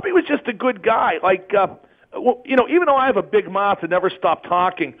no, Bobby was just a good guy. Like, even though I have a big mouth and never stop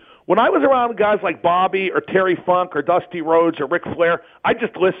talking, when I was around guys like Bobby or Terry Funk or Dusty Rhodes or Ric Flair, I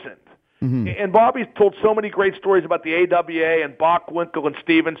just listened. Mm-hmm. And Bobby's told so many great stories about the AWA and Bockwinkel and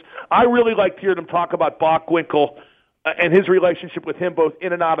Stevens. I really liked hearing him talk about Bockwinkel and his relationship with him both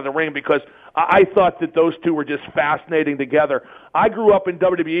in and out of the ring because I thought that those two were just fascinating together. I grew up in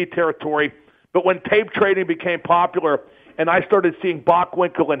WWE territory, but when tape trading became popular and I started seeing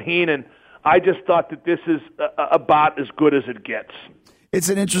Bockwinkel and Heenan, I just thought that this is about as good as it gets. It's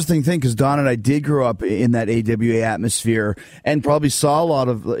an interesting thing because Don and I did grow up in that AWA atmosphere and probably saw a lot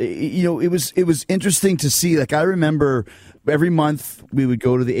of, it was interesting to see. Like, I remember every month we would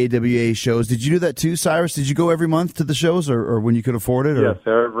go to the AWA shows. Did you do that too, Cyrus? Did you go every month to the shows or when you could afford it? Or? Yes,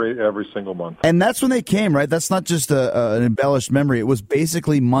 every single month. And that's when they came, right? That's not just an embellished memory. It was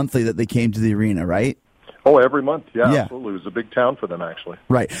basically monthly that they came to the arena, right? Oh, every month. Yeah, absolutely. It was a big town for them, actually.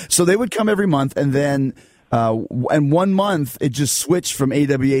 Right. So they would come every month, and then and 1 month it just switched from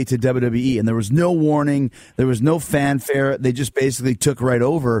AWA to WWE, and there was no warning, there was no fanfare. They just basically took right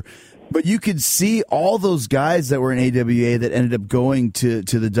over. But you could see all those guys that were in AWA that ended up going to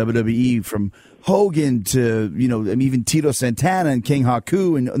the WWE, from Hogan to even Tito Santana and King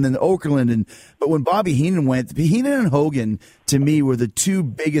Haku and then Okerlund. But when Bobby Heenan went, Heenan and Hogan to me were the two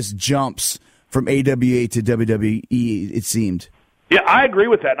biggest jumps from AWA to WWE. It seemed. Yeah, I agree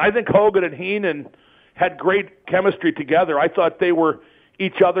with that. I think Hogan and Heenan had great chemistry together. I thought they were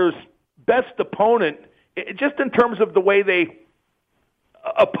each other's best opponent, just in terms of the way they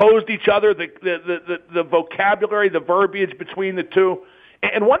opposed each other, the vocabulary, the verbiage between the two.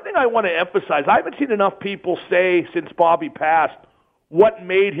 And one thing I want to emphasize, I haven't seen enough people say since Bobby passed what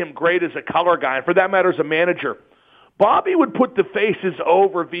made him great as a color guy, and for that matter as a manager. Bobby would put the faces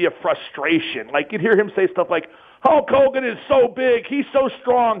over via frustration. Like, you'd hear him say stuff like, Hulk Hogan is so big, he's so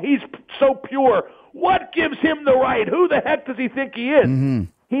strong, he's so pure. What gives him the right? Who the heck does he think he is? Mm-hmm.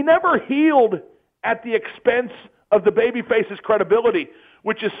 He never healed at the expense of the babyface's credibility,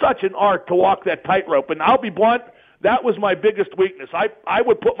 which is such an art to walk that tightrope. And I'll be blunt, that was my biggest weakness. I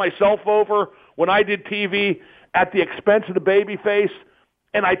would put myself over when I did TV at the expense of the babyface,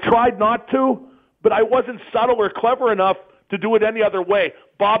 and I tried not to, but I wasn't subtle or clever enough to do it any other way.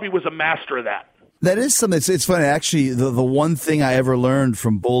 Bobby was a master of that. That is something. It's funny, actually. The one thing I ever learned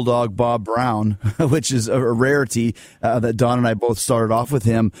from Bulldog Bob Brown, which is a rarity, that Don and I both started off with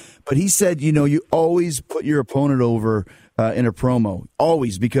him. But he said, you always put your opponent over in a promo,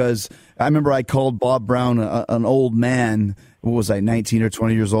 always. Because I remember I called Bob Brown an old man. What was I, 19 or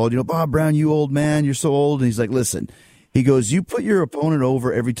 20 years old? Bob Brown, you old man, you're so old. And he's like, listen. He goes, you put your opponent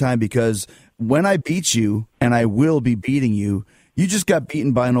over every time because when I beat you, and I will be beating you, you just got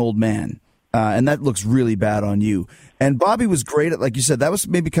beaten by an old man. And that looks really bad on you. And Bobby was great at, like you said, that was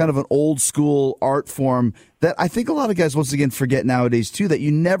maybe kind of an old school art form that I think a lot of guys, once again, forget nowadays too, that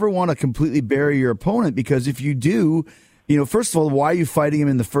you never want to completely bury your opponent, because if you do, first of all, why are you fighting him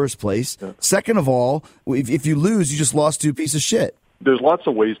in the first place? Yeah. Second of all, if you lose, you just lost to a piece of shit. There's lots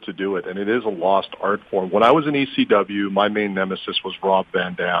of ways to do it, and it is a lost art form. When I was in ECW, my main nemesis was Rob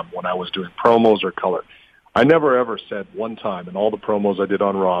Van Dam when I was doing promos or color. I never ever said one time in all the promos I did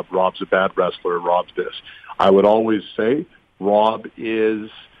on Rob, Rob's a bad wrestler, Rob's this. I would always say, Rob is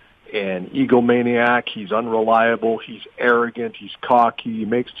an egomaniac. He's unreliable. He's arrogant. He's cocky. He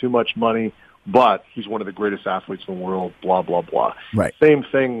makes too much money, but he's one of the greatest athletes in the world, blah, blah, blah. Right. Same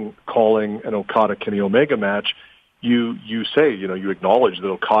thing calling an Okada-Kenny Omega match. You say, you acknowledge that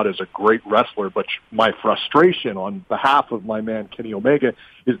Okada is a great wrestler, but my frustration on behalf of my man Kenny Omega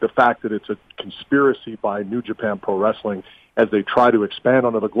is the fact that it's a conspiracy by New Japan Pro Wrestling as they try to expand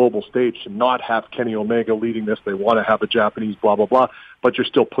onto the global stage to not have Kenny Omega leading this. They want to have a Japanese blah, blah, blah, but you're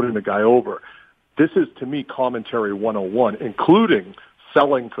still putting the guy over. This is, to me, commentary 101, including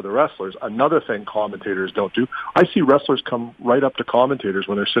selling for the wrestlers. Another thing commentators don't do, I see wrestlers come right up to commentators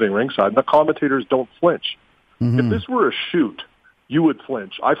when they're sitting ringside, and the commentators don't flinch. If this were a shoot, you would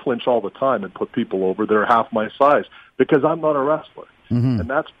flinch. I flinch all the time and put people over that are half my size because I'm not a wrestler. And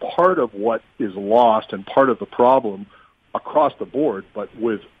that's part of what is lost and part of the problem across the board, but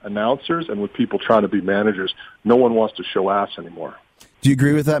with announcers and with people trying to be managers, no one wants to show ass anymore. Do you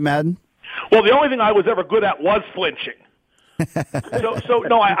agree with that, Madden? Well, the only thing I was ever good at was flinching. So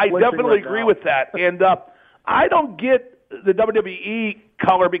no, I definitely agree with that. And I don't get the WWE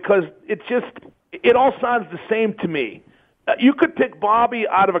color because it all sounds the same to me. You could pick Bobby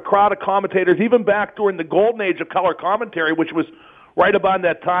out of a crowd of commentators, even back during the golden age of color commentary, which was right about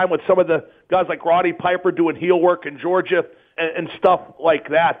that time with some of the guys like Roddy Piper doing heel work in Georgia and stuff like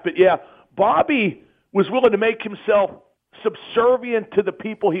that. But yeah, Bobby was willing to make himself subservient to the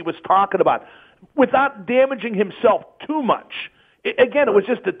people he was talking about without damaging himself too much. Again, it was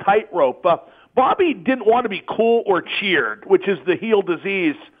just a tightrope. Bobby didn't want to be cool or cheered, which is the heel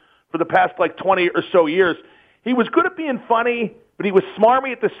disease for the past 20 or so years. He was good at being funny, but he was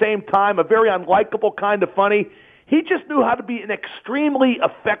smarmy at the same time, a very unlikable kind of funny. He just knew how to be an extremely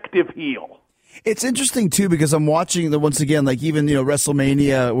effective heel. It's interesting, too, because I'm watching, once again, even,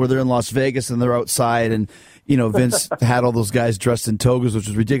 WrestleMania, where they're in Las Vegas and they're outside, and, Vince had all those guys dressed in togas, which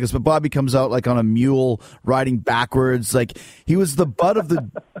was ridiculous. But Bobby comes out, on a mule, riding backwards. He was the butt of the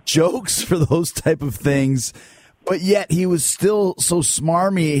jokes for those type of things. But yet he was still so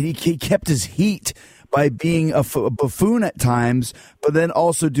smarmy, and he kept his heat by being a buffoon at times, but then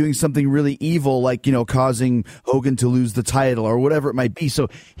also doing something really evil, causing Hogan to lose the title or whatever it might be. So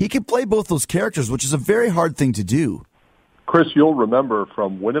he could play both those characters, which is a very hard thing to do. Chris, you'll remember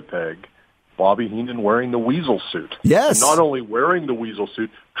from Winnipeg, Bobby Heenan wearing the weasel suit. Yes. And not only wearing the weasel suit,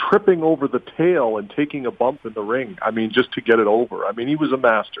 tripping over the tail and taking a bump in the ring. Just to get it over. He was a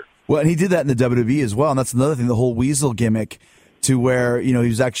master. Well, and he did that in the WWE as well, and that's another thing, the whole weasel gimmick, to where, he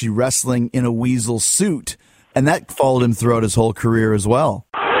was actually wrestling in a weasel suit, and that followed him throughout his whole career as well.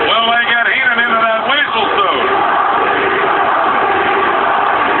 Will they get Heenan into that weasel suit?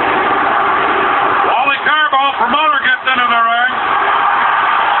 Wally Carbo, promoter, gets into the ring.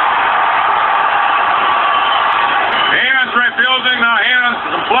 Heenan's refusing, now Heenan's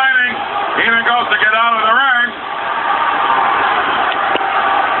complaining. Heenan goes to get out of the ring.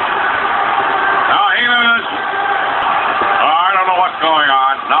 Now Heenan is... I don't know what's going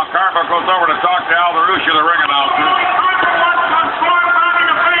on. Now Carver goes over to talk to Al DeRusha, the ring announcer.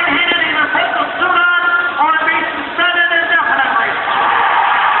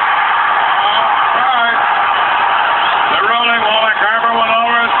 They're ruling Wally Carver went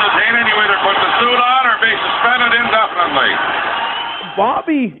over and says, Heenan, you either put the suit on or be suspended indefinitely.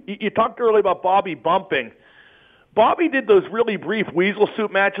 Bobby, you talked earlier about Bobby bumping. Bobby did those really brief weasel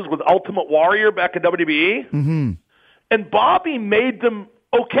suit matches with Ultimate Warrior back in WWE. Mm-hmm. And Bobby made them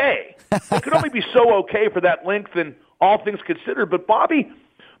okay. They could only be so okay for that length and all things considered. But Bobby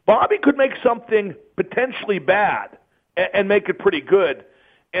could make something potentially bad and make it pretty good.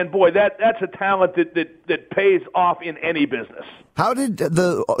 And boy, that's a talent that pays off in any business. How did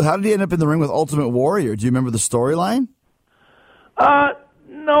he end up in the ring with Ultimate Warrior? Do you remember the storyline?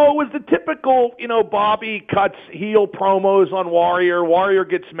 No, it was the typical, Bobby cuts heel promos on Warrior. Warrior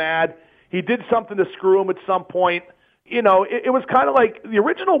gets mad. He did something to screw him at some point. It was kind of like the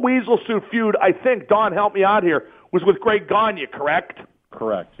original Weasel Suit feud, I think, Don, help me out here, was with Greg Gagne, correct?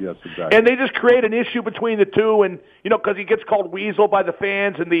 Correct, yes, exactly. And they just create an issue between the two, and, because he gets called Weasel by the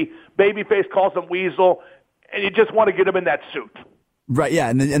fans, and the babyface calls him Weasel, and you just want to get him in that suit. Right, yeah,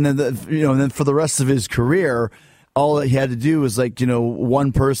 and then for the rest of his career, all he had to do was,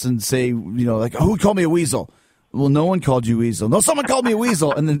 one person say, who called me a weasel? Well, no one called you Weasel. No, someone called me a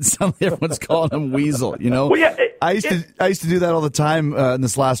Weasel, and then suddenly everyone's calling him Weasel. Well, yeah, I used to do that all the time in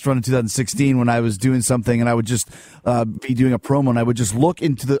this last run in 2016 when I was doing something, and I would just be doing a promo, and I would just look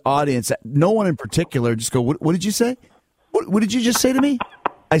into the audience, no one in particular, just go, "What did you say? What did you just say to me?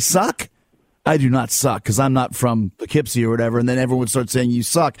 I suck." I do not suck because I'm not from Poughkeepsie or whatever, and then everyone would start saying you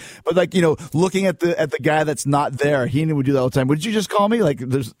suck. But like, you know, looking at the guy that's not there, Heenan would do that all the time. What did you just call me? Like,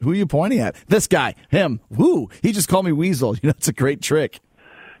 who are you pointing at? This guy, him. Who? He just called me Weasel. You know, it's a great trick.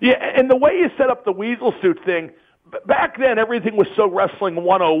 Yeah, and the way you set up the Weasel suit thing, back then everything was so Wrestling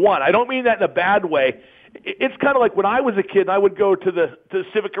 101. I don't mean that in a bad way. It's kind of like when I was a kid, I would go to the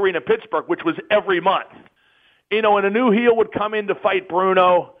Civic Arena in Pittsburgh, which was every month. You know, and a new heel would come in to fight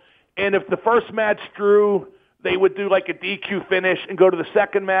Bruno, and if the first match drew, they would do like a DQ finish and go to the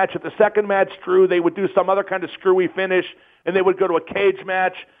second match. If the second match drew, they would do some other kind of screwy finish, and they would go to a cage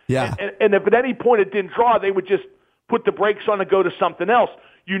match. Yeah. And if at any point it didn't draw, they would just put the brakes on and go to something else.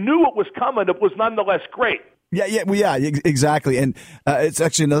 You knew what was coming. It was nonetheless great. Yeah, exactly. And it's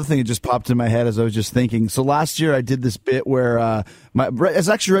actually another thing that just popped in my head as I was just thinking. So last year I did this bit where it's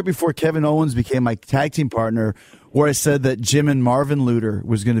actually right before Kevin Owens became my tag team partner, where I said that Jim and Marvin Luter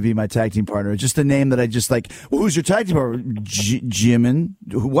was going to be my tag team partner. Just a name that I just like, well, who's your tag team partner? Jim and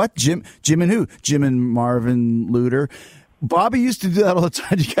what? Jim and who? Jim and Marvin Luter. Bobby used to do that all the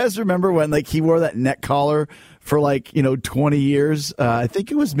time. Do you guys remember when like he wore that neck collar for 20 years? I think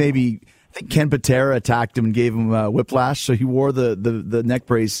it was maybe... I think Ken Patera attacked him and gave him whiplash, so he wore the neck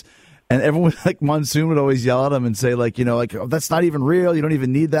brace. And everyone, like Monsoon, would always yell at him and say, oh, that's not even real. You don't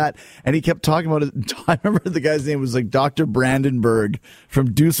even need that. And he kept talking about it. I remember the guy's name was like Dr. Brandenburg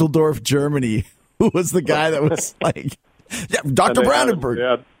from Dusseldorf, Germany, who was the guy that was like, yeah, Dr.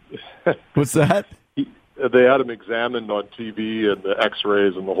 Brandenburg. What's that? They had him examined on TV and the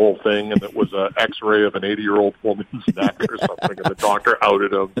x-rays and the whole thing, and it was an x-ray of an 80-year-old woman's neck or something, and the doctor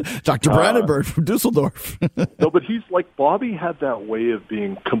outed him. Dr. Brandenburg from Dusseldorf. No, but he's like, Bobby had that way of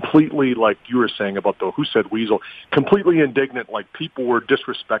being completely, like you were saying about the Who Said Weasel, completely indignant, like people were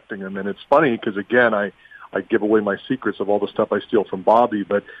disrespecting him. And it's funny because, again, I give away my secrets of all the stuff I steal from Bobby,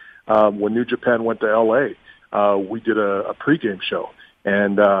 but when New Japan went to L.A., we did a pregame show.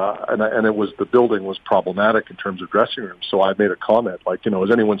 And it was, the building was problematic in terms of dressing rooms. So I made a comment like,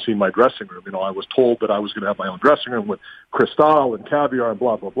 has anyone seen my dressing room? I was told that I was going to have my own dressing room with crystal and caviar and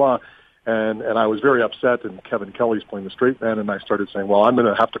blah, blah, blah. And I was very upset, and Kevin Kelly's playing the straight man, and I started saying, well, I'm going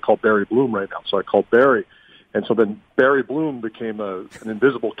to have to call Barry Bloom right now. So I called Barry. And so then Barry Bloom became an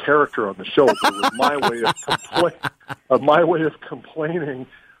invisible character on the show. So it was my way of complaining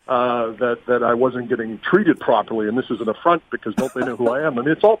that I wasn't getting treated properly, and this is an affront because don't they know who I am? I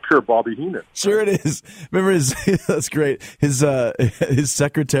mean, it's all pure Bobby Heenan. Sure it is. Remember that's great. His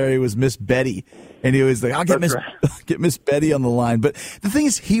secretary was Miss Betty, and he was like, I'll get Miss Betty on the line. But the thing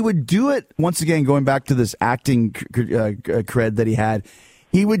is, he would do it, once again, going back to this acting cred that he had,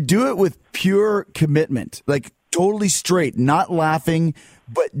 he would do it with pure commitment, like totally straight, not laughing,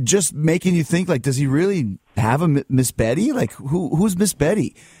 but just making you think, like, does he really have a Miss Betty? Like, who's Miss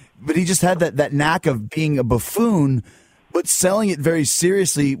Betty? But he just had that knack of being a buffoon, but selling it very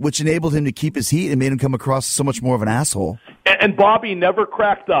seriously, which enabled him to keep his heat and made him come across so much more of an asshole. And Bobby never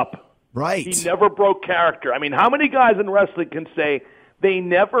cracked up. Right. He never broke character. I mean, how many guys in wrestling can say they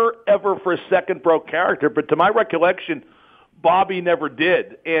never, ever for a second broke character? But to my recollection, Bobby never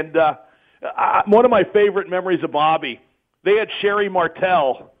did. And one of my favorite memories of Bobby, they had Sherry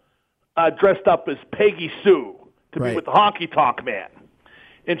Martel dressed up as Peggy Sue to be with the Honky Tonk Man.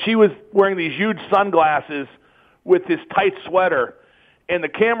 And she was wearing these huge sunglasses with this tight sweater, and the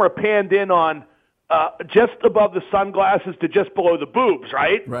camera panned in on just above the sunglasses to just below the boobs,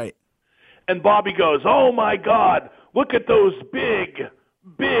 right? Right. And Bobby goes, oh, my God, look at those big,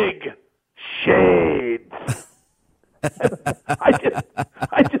 big shades. I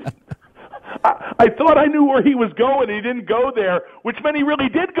thought I knew where he was going. He didn't go there, which meant he really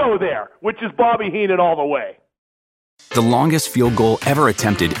did go there, which is Bobby Heenan all the way. The longest field goal ever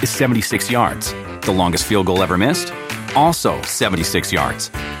attempted is 76 yards. The longest field goal ever missed? Also 76 yards.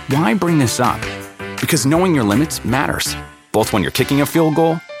 Why bring this up? Because knowing your limits matters, both when you're kicking a field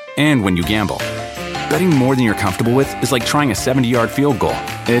goal and when you gamble. Betting more than you're comfortable with is like trying a 70-yard field goal.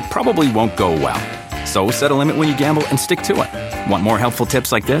 It probably won't go well. So set a limit when you gamble and stick to it. Want more helpful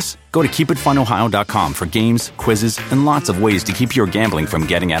tips like this? Go to keepitfunohio.com for games, quizzes, and lots of ways to keep your gambling from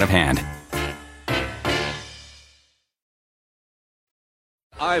getting out of hand.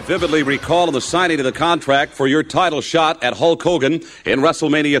 I vividly recall the signing of the contract for your title shot at Hulk Hogan in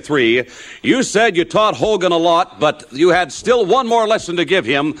WrestleMania 3. You said you taught Hogan a lot, but you had still one more lesson to give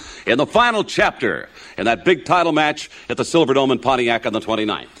him in the final chapter in that big title match at the Silverdome in Pontiac on the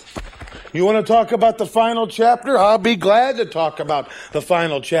 29th. You want to talk about the final chapter? I'll be glad to talk about the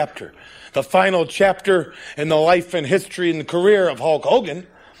final chapter. The final chapter in the life and history and the career of Hulk Hogan.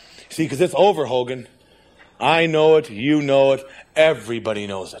 See, because it's over, Hogan. I know it, you know it, everybody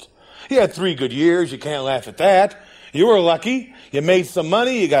knows it. You had 3 good years. You can't laugh at that. You were lucky. You made some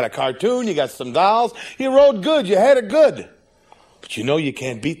money. You got a cartoon. You got some dolls. You rode good. You had it good. But you know you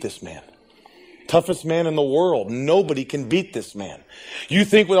can't beat this man. Toughest man in the world. Nobody can beat this man. You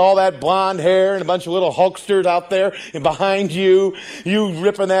think with all that blonde hair and a bunch of little Hulksters out there and behind you, you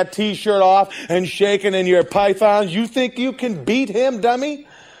ripping that T-shirt off and shaking in your pythons, you think you can beat him, dummy?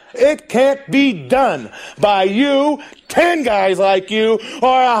 It can't be done by you, 10 guys like you,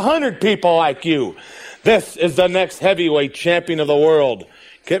 or 100 people like you. This is the next heavyweight champion of the world.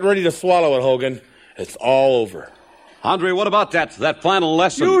 Get ready to swallow it, Hogan. It's all over. Andre, what about that final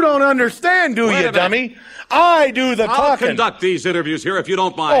lesson? You don't understand, do you, dummy? I do the I'll talking. conduct these interviews here if you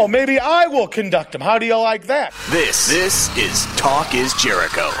don't mind. Oh, maybe I will conduct them. How do you like that? This is Talk is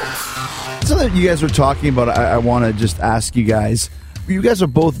Jericho. Something you guys were talking about, I want to just ask you guys. You guys are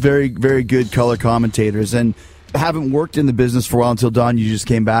both very, very good color commentators and haven't worked in the business for a while until Don, you just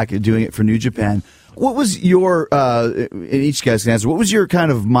came back and doing it for New Japan. What was your, and each guys can answer, what was your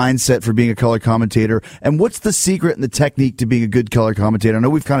kind of mindset for being a color commentator, and what's the secret and the technique to being a good color commentator? I know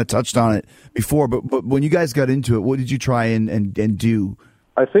we've kind of touched on it before, but when you guys got into it, what did you try and do?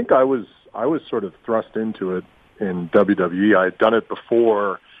 I think I was sort of thrust into it in WWE. I had done it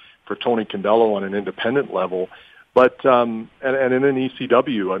before for Tony Condello on an independent level. But and in an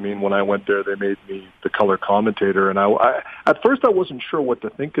ECW, I mean, when I went there, they made me the color commentator, and I at first I wasn't sure what to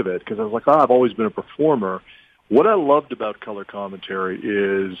think of it because I was like, I've always been a performer. What I loved about color commentary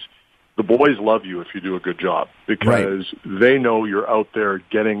is the boys love you if you do a good job because they know you're out there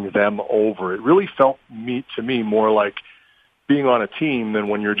getting them over. It really felt to me more like being on a team than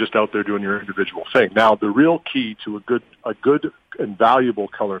when you're just out there doing your individual thing. Now, the real key to a good and valuable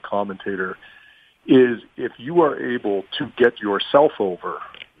color commentator is if you are able to get yourself over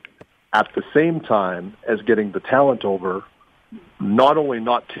at the same time as getting the talent over, not only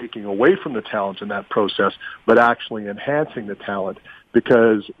not taking away from the talent in that process, but actually enhancing the talent,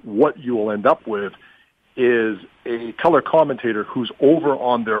 because what you will end up with is a color commentator who's over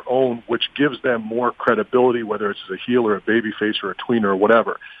on their own, which gives them more credibility, whether it's as a heel or a babyface or a tweener or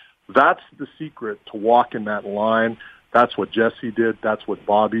whatever. That's the secret to walking that line. That's what Jesse did, that's what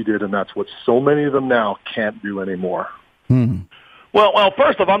Bobby did, and that's what so many of them now can't do anymore. Well,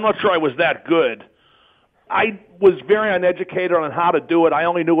 first off, I'm not sure I was that good. I was very uneducated on how to do it. I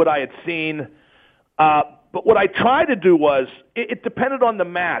only knew what I had seen. But what I tried to do was, it depended on the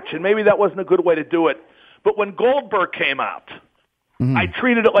match, and maybe that wasn't a good way to do it. But when Goldberg came out, I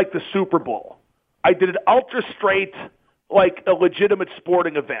treated it like the Super Bowl. I did it ultra straight, like a legitimate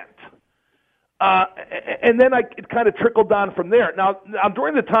sporting event. And then it kind of trickled down from there. Now,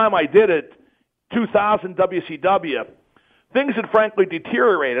 during the time I did it, 2000 WCW, things had frankly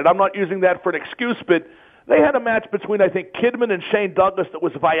deteriorated. I'm not using that for an excuse, but they had a match between, I think, Kidman and Shane Douglas that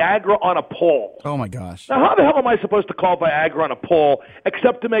was Viagra on a pole. Oh, my gosh. Now, how the hell am I supposed to call Viagra on a pole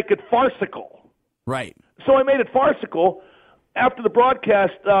except to make it farcical? Right. So I made it farcical. After the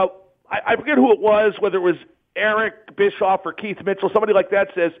broadcast, I forget who it was, whether it was Eric Bischoff or Keith Mitchell, somebody like that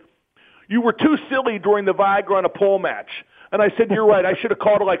says, "You were too silly during the Viagra on a pole match." And I said, "You're right. I should have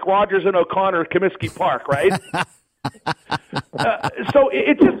called it like Rogers and O'Connor at Comiskey Park, right?" So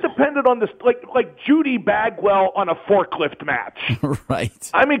it just depended on this, like Judy Bagwell on a forklift match.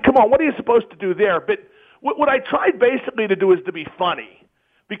 Right. I mean, come on, what are you supposed to do there? But what I tried basically to do is to be funny,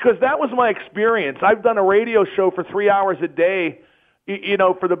 because that was my experience. I've done a radio show for 3 hours a day,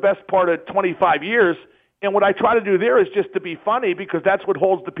 for the best part of 25 years. And what I try to do there is just to be funny, because that's what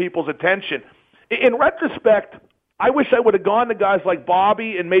holds the people's attention. In retrospect, I wish I would have gone to guys like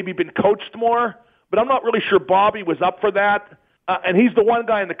Bobby and maybe been coached more, but I'm not really sure Bobby was up for that. And he's the one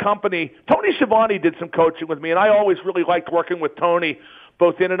guy in the company. Tony Schiavone did some coaching with me, and I always really liked working with Tony,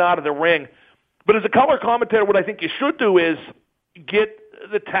 both in and out of the ring. But as a color commentator, what I think you should do is get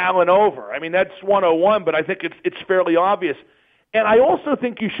the talent over. I mean, that's 101, but I think it's fairly obvious. And I also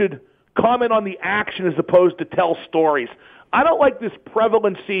think you should comment on the action as opposed to tell stories. I don't like this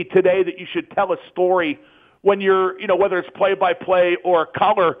prevalency today that you should tell a story when you're, whether it's play-by-play or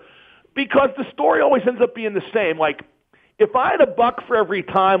color, because the story always ends up being the same. Like, if I had $1 for every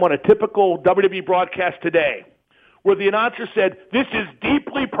time on a typical WWE broadcast today where the announcer said, "This is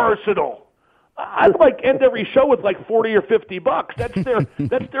deeply personal," I'd end every show with $40 or $50.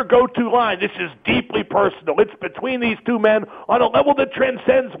 That's their go-to line. "This is deeply personal. It's between these two men on a level that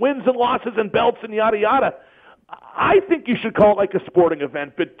transcends wins and losses and belts and yada yada." I think you should call it like a sporting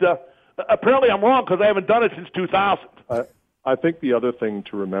event, but apparently I'm wrong because I haven't done it since 2000. I think the other thing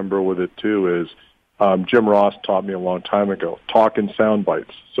to remember with it too is Jim Ross taught me a long time ago: talk in sound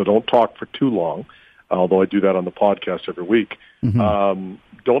bites. So don't talk for too long, although I do that on the podcast every week.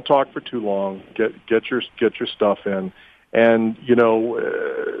 Don't talk for too long. Get your stuff in, and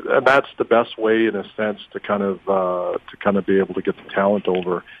and that's the best way, in a sense, to kind of be able to get the talent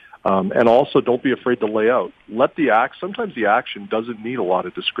over. And also, don't be afraid to lay out. Sometimes the action doesn't need a lot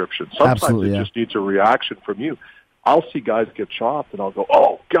of description. Sometimes it just needs a reaction from you. I'll see guys get chopped, and I'll go,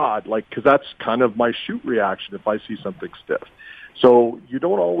 "Oh God!" Because that's kind of my shoot reaction if I see something stiff. So you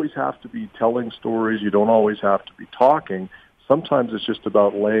don't always have to be telling stories. You don't always have to be talking. Sometimes it's just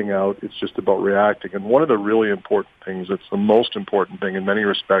about laying out. It's just about reacting. And one of the really important things, it's the most important thing in many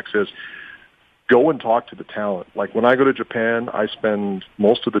respects, is go and talk to the talent. Like when I go to Japan, I spend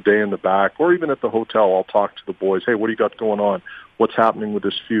most of the day in the back, or even at the hotel, I'll talk to the boys. Hey, what do you got going on? What's happening with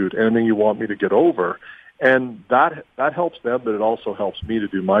this feud? Anything you want me to get over? And that helps them, but it also helps me to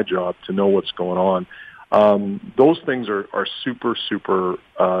do my job, to know what's going on. Those things are super, super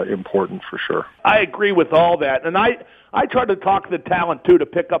important for sure. I agree with all that. And I try to talk to the talent, too, to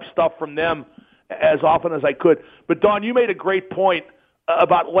pick up stuff from them as often as I could. But, Don, you made a great point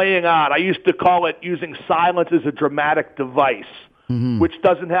about laying out. I used to call it using silence as a dramatic device, which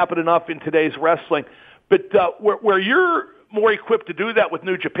doesn't happen enough in today's wrestling. But where you're more equipped to do that with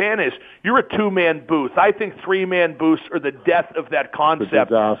New Japan is you're a two-man booth. I think three-man booths are the death of that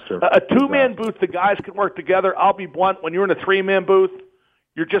concept. A two-man booth, the guys can work together. I'll be blunt. When you're in a three-man booth,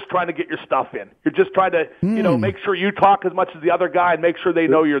 you're just trying to get your stuff in. You're just trying to, make sure you talk as much as the other guy and make sure they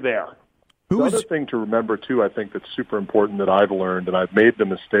know you're there. The other thing to remember, too, I think that's super important that I've learned, and I've made the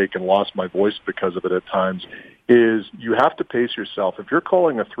mistake and lost my voice because of it at times, is you have to pace yourself. If you're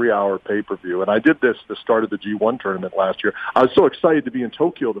calling a 3-hour pay-per-view, and I did this at the start of the G1 tournament last year, I was so excited to be in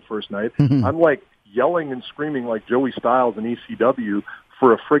Tokyo the first night. I'm like yelling and screaming like Joey Styles in ECW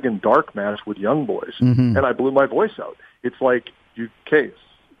for a friggin' dark match with Young Boys, and I blew my voice out. It's like,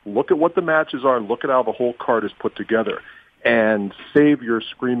 look at what the matches are, look at how the whole card is put together, and save your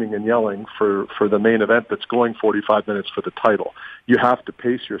screaming and yelling for the main event that's going 45 minutes for the title. You have to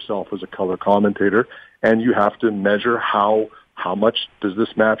pace yourself as a color commentator, and you have to measure how much does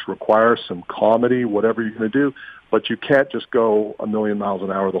this match require, some comedy, whatever you're going to do, but you can't just go a million miles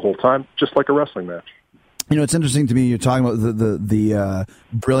an hour the whole time, just like a wrestling match. It's interesting to me, you're talking about the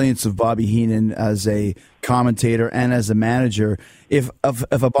brilliance of Bobby Heenan as a commentator and as a manager. If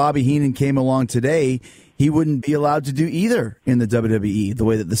a Bobby Heenan came along today, he wouldn't be allowed to do either in the WWE, the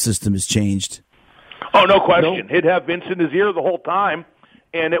way that the system has changed. Oh, no question. He'd have Vince in his ear the whole time,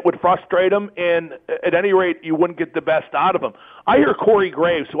 and it would frustrate him, and at any rate, you wouldn't get the best out of him. I hear Corey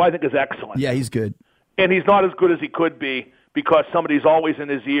Graves, who I think is excellent. Yeah, he's good. And he's not as good as he could be because somebody's always in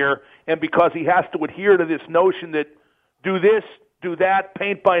his ear, and because he has to adhere to this notion that do this, do that,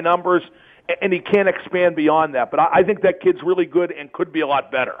 paint by numbers, and he can't expand beyond that. But I think that kid's really good and could be a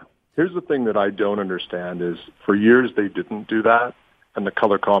lot better. Here's the thing that I don't understand is for years they didn't do that, and the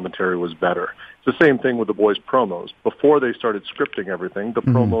color commentary was better. It's the same thing with the boys' promos. Before they started scripting everything, the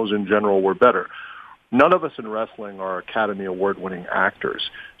promos in general were better. None of us in wrestling are Academy Award-winning actors.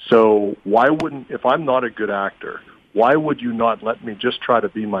 So if I'm not a good actor, why would you not let me just try to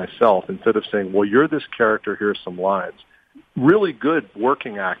be myself instead of saying, well, you're this character, here's some lines. Really good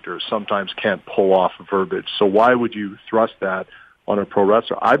working actors sometimes can't pull off verbiage. So why would you thrust that on a pro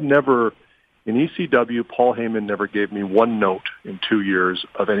wrestler? In ECW, Paul Heyman never gave me one note in 2 years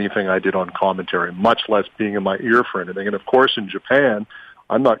of anything I did on commentary, much less being in my ear for anything. And of course, in Japan,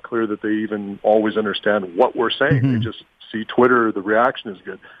 I'm not clear that they even always understand what we're saying. They just see Twitter, the reaction is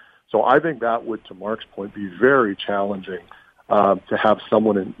good. So I think that would, to Mark's point, be very challenging to have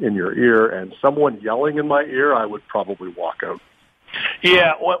someone in your ear, and someone yelling in my ear, I would probably walk out.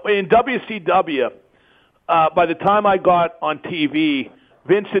 Yeah, in WCW, by the time I got on TV,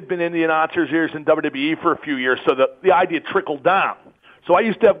 Vince had been in the announcers' ears in WWE for a few years, so the idea trickled down. So I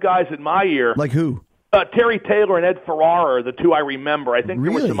used to have guys in my ear. Like who? Terry Taylor and Ed Ferrara are the two I remember. I think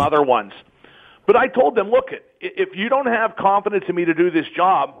there were some other ones. But I told them, look, if you don't have confidence in me to do this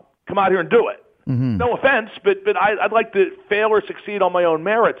job, come out here and do it. No offense, but I'd like to fail or succeed on my own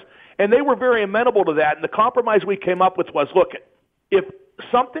merits. And they were very amenable to that. And the compromise we came up with was, look, if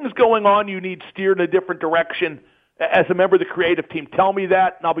something's going on, you need steered in a different direction. As a member of the creative team, tell me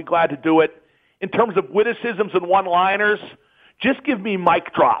that, and I'll be glad to do it. In terms of witticisms and one-liners, just give me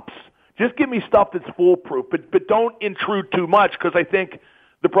mic drops. Just give me stuff that's foolproof, but don't intrude too much because I think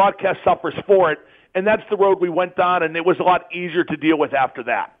the broadcast suffers for it. And that's the road we went down, and it was a lot easier to deal with after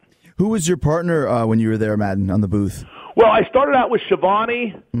that. Who was your partner when you were there, Madden, on the booth? Well, I started out with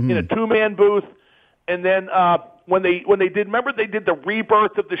Shivani in a two-man booth, and then when they did, remember they did the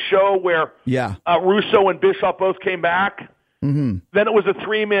rebirth of the show where Russo and Bischoff both came back? Then it was a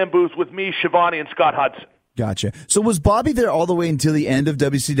three-man booth with me, Shivani, and Scott Hudson. Gotcha. So was Bobby there all the way until the end of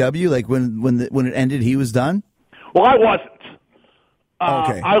WCW? Like when it ended, he was done? Well, I wasn't.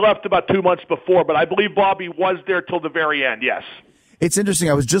 Okay. I left about 2 months before, but I believe Bobby was there till the very end, yes. It's interesting.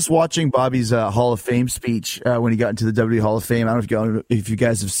 I was just watching Bobby's Hall of Fame speech when he got into the WWE Hall of Fame. I don't know if you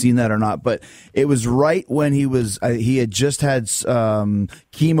guys have seen that or not, but it was right when he had just had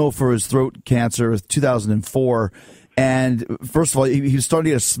chemo for his throat cancer, 2004. And first of all, he was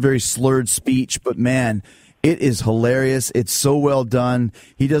starting to get a very slurred speech, but man, it is hilarious. It's so well done.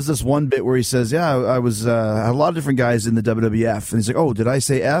 He does this one bit where he says, yeah, I was had a lot of different guys in the WWF. And he's like, oh, did I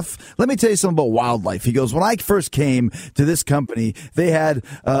say F? Let me tell you something about wildlife. He goes, when I first came to this company, they had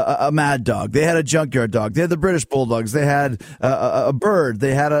a mad dog. They had a junkyard dog. They had the British Bulldogs. They had a bird.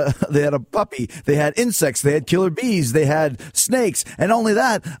 They had a puppy. They had insects. They had killer bees. They had snakes. And only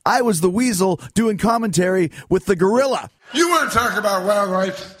that, I was the weasel doing commentary with the gorilla. You want to talk about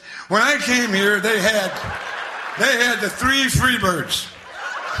wildlife? When I came here, they had the 3 Freebirds.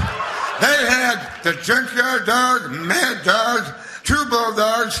 They had the junkyard dog, mad dog, 2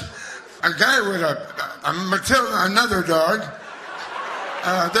 bulldogs, a guy with a Matilda, another dog.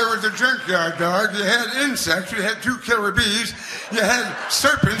 There was a junkyard dog. You had insects. You had 2 killer bees. You had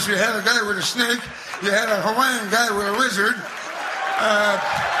serpents. You had a guy with a snake. You had a Hawaiian guy with a lizard.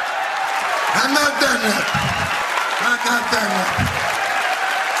 I'm not done yet. I'm not done yet.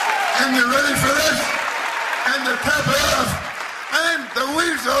 And you ready for this? And to top it off, I'm the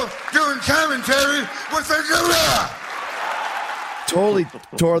weasel doing commentary with the gorilla. Totally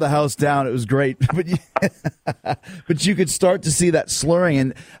tore the house down. It was great. But you could start to see that slurring.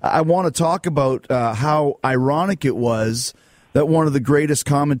 And I want to talk about how ironic it was that one of the greatest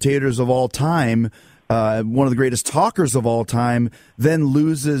commentators of all time, one of the greatest talkers of all time, then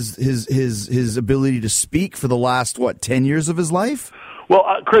loses his ability to speak for the last, 10 years of his life? Well,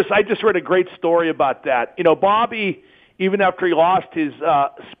 Chris, I just read a great story about that. You know, Bobby, even after he lost his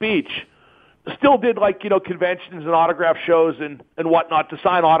speech, still did conventions and autograph shows and whatnot to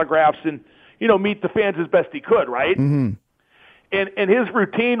sign autographs and, meet the fans as best he could, right? Mm-hmm. And his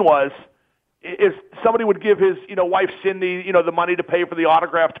routine was, if somebody would give his, wife Cindy, the money to pay for the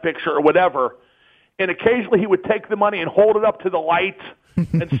autographed picture or whatever, and occasionally he would take the money and hold it up to the light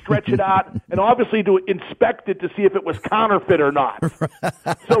and stretch it out, and obviously to inspect it to see if it was counterfeit or not.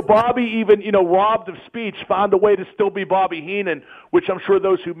 So Bobby, even, robbed of speech, found a way to still be Bobby Heenan, which I'm sure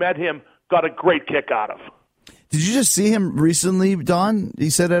those who met him got a great kick out of. Did you just see him recently, Don? He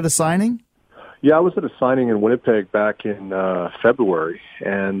said at a signing? Yeah, I was at a signing in Winnipeg back in February,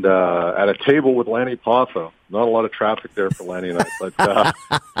 and at a table with Lanny Poffo. Not a lot of traffic there for Lanny and I,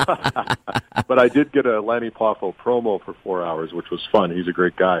 but I did get a Lanny Poffo promo for 4 hours, which was fun. He's a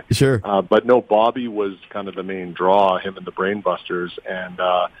great guy. Sure. But no, Bobby was kind of the main draw, him and the Brainbusters, and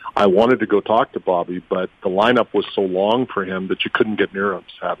I wanted to go talk to Bobby, but the lineup was so long for him that you couldn't get near him,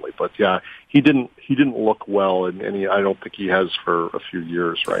 sadly. But yeah, he didn't look well, and I don't think he has for a few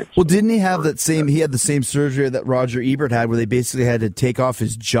years, right? Well, didn't he have he had the same surgery that Roger Ebert had, where they basically had to take off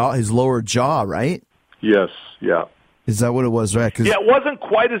his jaw, his lower jaw, right? Yes, yeah. Is that what it was, right? Yeah, it wasn't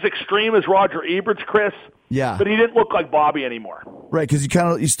quite as extreme as Roger Ebert's, Chris. Yeah. But he didn't look like Bobby anymore. Right, because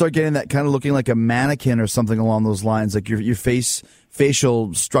you start getting that kind of looking like a mannequin or something along those lines. Like your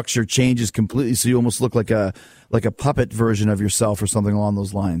facial structure changes completely, so you almost look like a puppet version of yourself or something along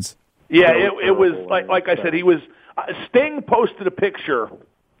those lines. Yeah, it was like I said, he was. Sting posted a picture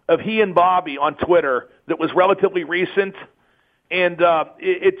of he and Bobby on Twitter that was relatively recent. And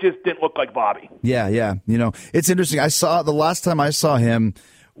it just didn't look like Bobby. Yeah. It's interesting. I saw the last time I saw him,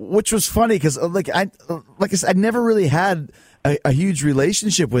 which was funny because I said, I never really had a huge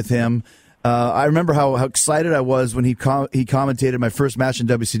relationship with him. I remember how excited I was when he commentated my first match in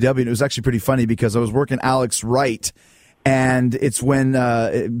WCW, and it was actually pretty funny because I was working Alex Wright. And it's when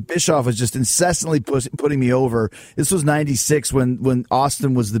Bischoff was just incessantly putting me over. This was 96 when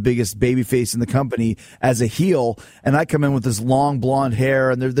Austin was the biggest babyface in the company as a heel. And I come in with this long blonde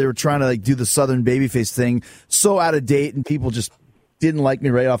hair, and they were trying to do the Southern babyface thing. So out of date, and people just didn't like me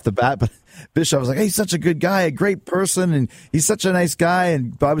right off the bat. But Bischoff was like, hey, he's such a good guy, a great person, and he's such a nice guy.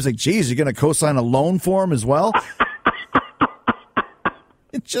 And Bob was like, geez, you're going to co-sign a loan for him as well?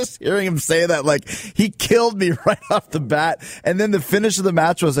 Just hearing him say that, he killed me right off the bat. And then the finish of the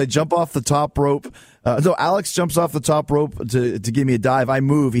match was I jump off the top rope. Alex jumps off the top rope to give me a dive. I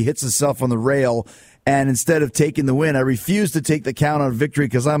move. He hits himself on the rail. And instead of taking the win, I refuse to take the count on victory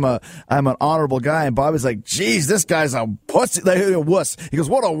because I'm an honorable guy. And Bobby's like, geez, this guy's a pussy, a wuss. He goes,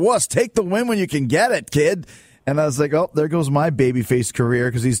 what a wuss. Take the win when you can get it, kid. And I was like, oh, there goes my babyface career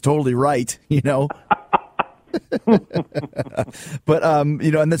because he's totally right, But, and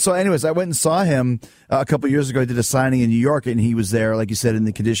then, so anyways, I went and saw him a couple years ago. I did a signing in New York, and he was there, like you said, in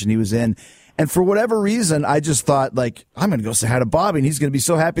the condition he was in. And for whatever reason, I just thought, like, I'm going to go say hi to Bobby, and he's going to be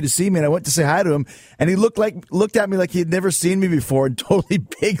so happy to see me. And I went to say hi to him, and he looked at me like he had never seen me before and totally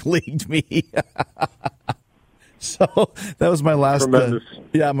big-leagued me. So that was my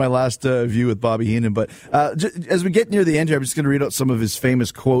last, view with Bobby Heenan. But as we get near the end here, I'm just going to read out some of his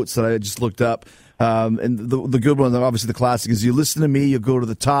famous quotes that I just looked up. And the good one, obviously the classic, is, "You listen to me, you'll go to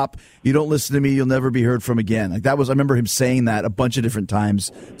the top. You don't listen to me, you'll never be heard from again." Like, that was, I remember him saying that a bunch of different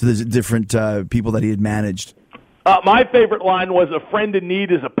times to the different people that he had managed. My favorite line was, "A friend in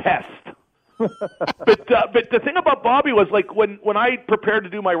need is a pest." but the thing about Bobby was, like, when I prepared to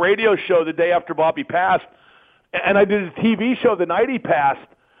do my radio show the day after Bobby passed, and I did a TV show the night he passed,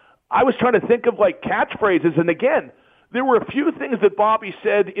 I was trying to think of, like, catchphrases. And again, there were a few things that Bobby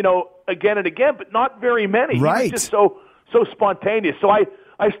said, again and again, but not very many. Right. He was just so spontaneous. So I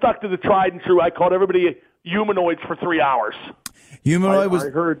stuck to the tried and true. I called everybody humanoids for 3 hours. I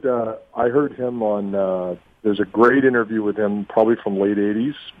heard him on. There's a great interview with him, probably from late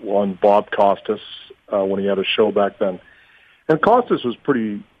 '80s, on Bob Costas when he had a show back then. And Costas was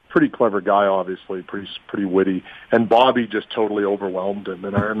pretty clever guy, obviously, pretty witty. And Bobby just totally overwhelmed him.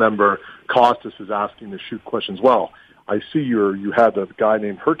 And I remember Costas is asking to shoot questions. Well, I see you had a guy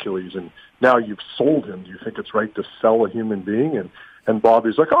named Hercules, and now you've sold him. Do you think it's right to sell a human being? And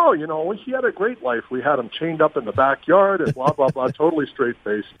Bobby's like, oh, he had a great life. We had him chained up in the backyard and blah, blah, blah, totally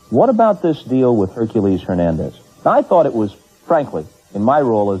straight-faced. What about this deal with Hercules Hernandez? Now, I thought it was, frankly, in my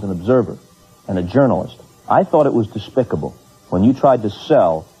role as an observer and a journalist, I thought it was despicable when you tried to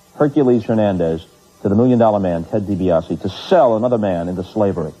sell Hercules Hernandez to the $1 million man, Ted DiBiase, to sell another man into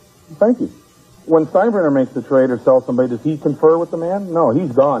slavery. Thank you. When Steinbrenner makes the trade or sells somebody, does he confer with the man? No,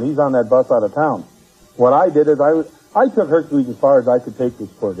 he's gone. He's on that bus out of town. What I did is I took Hercules as far as I could take this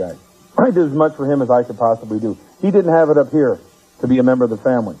poor guy. I did as much for him as I could possibly do. He didn't have it up here to be a member of the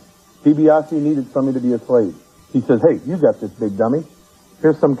family. DiBiase needed somebody to be a slave. He says, hey, you got this big dummy.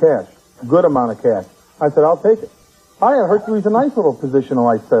 Here's some cash, a good amount of cash. I said, I'll take it. I had Hercules a nice little positional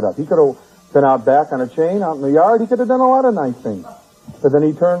life set up. He could have been out back on a chain, out in the yard. He could have done a lot of nice things. But then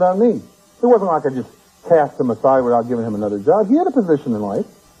he turned on me. It wasn't like I just cast him aside without giving him another job. He had a position in life.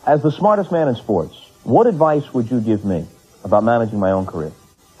 As the smartest man in sports, what advice would you give me about managing my own career?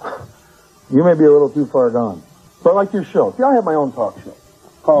 You may be a little too far gone. But like your show. See, I have my own talk show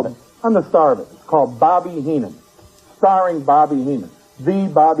called, I'm the star of it. It's called Bobby Heenan, starring Bobby Heenan. The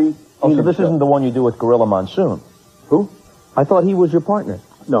Bobby Heenan. Oh, so this show. Isn't the one you do with Gorilla Monsoon? Who? I thought he was your partner.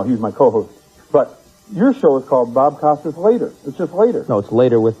 No, he's my co-host. But your show is called Bob Costas Later. It's just later. No, it's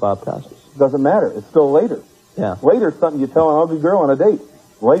Later with Bob Costas. Doesn't matter. It's still later. Yeah. Later is something you tell an ugly girl on a date.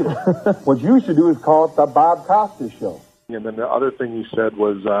 Later. What you should do is call it the Bob Costas Show. And then the other thing he said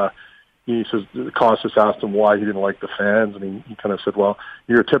was, he says, Costas asked him why he didn't like the fans, and he kind of said, well,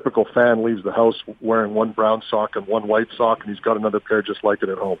 your typical fan leaves the house wearing one brown sock and one white sock, and he's got another pair just like it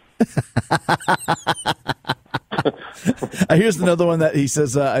at home. Here's another one that he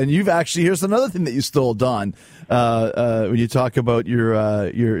says, and here's another thing that you stole, Don, when you talk about your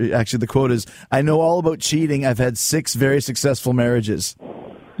actually the quote is, I know all about cheating. I've had 6 very successful marriages.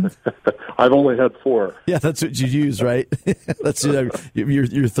 I've only had 4. Yeah, that's what you use, right? That's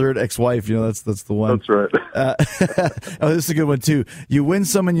your third ex-wife. That's the one. That's right. Oh, this is a good one too. You win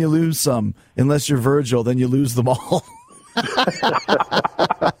some and you lose some. Unless you're Virgil, then you lose them all.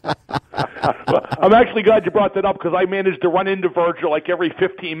 I'm actually glad you brought that up because I managed to run into Virgil like every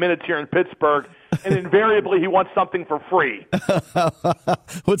 15 minutes here in Pittsburgh, and invariably he wants something for free.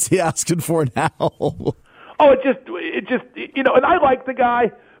 What's he asking for now? Oh, it just and I like the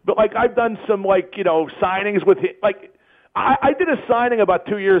guy, but like I've done some signings with him. Like I did a signing about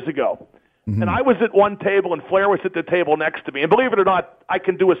 2 years ago, and I was at one table and Flair was at the table next to me. And believe it or not, I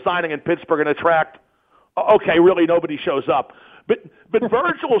can do a signing in Pittsburgh and attract. Okay, really, nobody shows up, but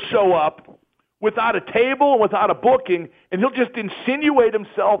Virgil will show up without a table and without a booking, and he'll just insinuate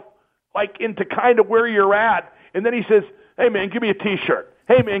himself like into kind of where you're at, and then he says, "Hey man, give me a T-shirt.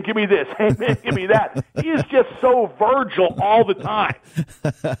 Hey man, give me this. Hey man, give me that." He is just so Virgil all the time.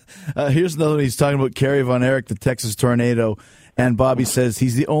 Here's another one. He's talking about Kerry Von Erich, the Texas Tornado, and Bobby says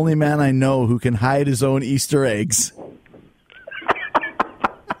he's the only man I know who can hide his own Easter eggs.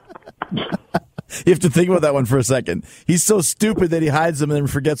 You have to think about that one for a second. He's so stupid that he hides them and then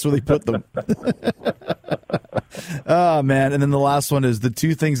forgets where he put them. Oh, man. And then the last one is the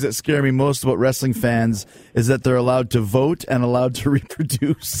 2 things that scare me most about wrestling fans is that they're allowed to vote and allowed to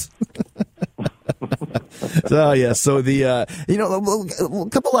reproduce. So the a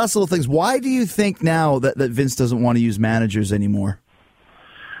couple last little things. Why do you think now that Vince doesn't want to use managers anymore?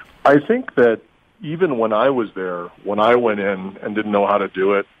 I think that even when I was there, when I went in and didn't know how to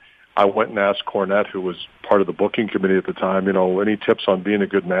do it, I went and asked Cornette, who was part of the booking committee at the time, any tips on being a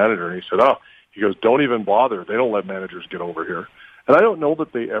good manager? And he said, he goes, don't even bother. They don't let managers get over here. And I don't know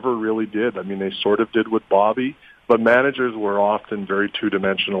that they ever really did. I mean, they sort of did with Bobby, but managers were often very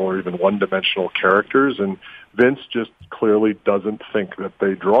two-dimensional or even one-dimensional characters, and Vince just clearly doesn't think that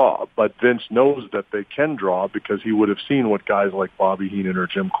they draw. But Vince knows that they can draw because he would have seen what guys like Bobby Heenan or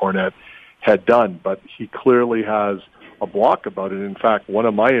Jim Cornette had done. But he clearly has a block about it. In fact, one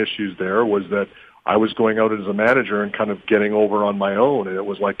of my issues there was that I was going out as a manager and kind of getting over on my own, and it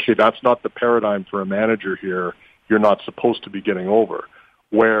was like, hey, that's not the paradigm for a manager here. You're not supposed to be getting over.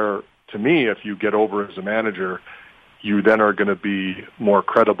 Where, to me, if you get over as a manager, you then are going to be more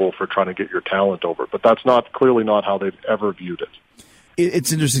credible for trying to get your talent over. But that's clearly not how they've ever viewed it.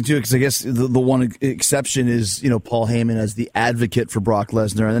 It's interesting, too, because I guess the one exception is, Paul Heyman as the advocate for Brock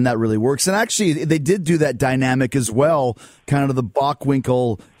Lesnar, and then that really works. And actually, they did do that dynamic as well, kind of the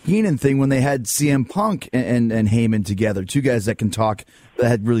Bockwinkel-Heenan thing when they had CM Punk and Heyman together, two guys that can talk, that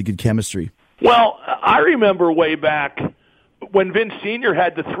had really good chemistry. Well, I remember way back when Vince Sr.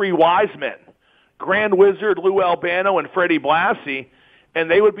 had the three wise men, Grand Wizard, Lou Albano, and Freddie Blassie, and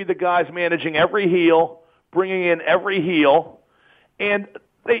they would be the guys managing every heel, bringing in every heel. And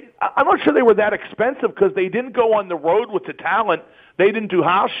I'm not sure they were that expensive because they didn't go on the road with the talent. They didn't do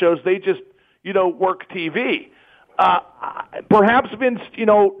house shows. They just, work TV. Perhaps Vince,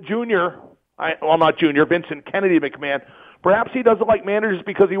 Vincent Kennedy McMahon, perhaps he doesn't like managers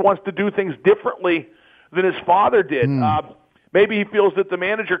because he wants to do things differently than his father did. Maybe he feels that the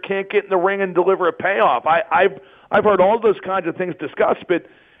manager can't get in the ring and deliver a payoff. I've heard all those kinds of things discussed, but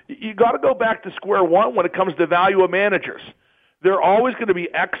you got to go back to square one when it comes to value of managers. There are always going to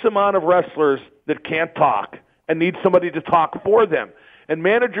be X amount of wrestlers that can't talk and need somebody to talk for them. And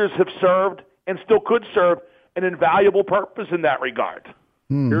managers have served and still could serve an invaluable purpose in that regard.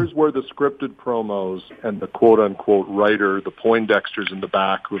 Here's where the scripted promos and the quote-unquote writer, the Poindexters in the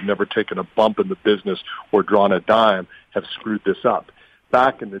back who have never taken a bump in the business or drawn a dime, have screwed this up.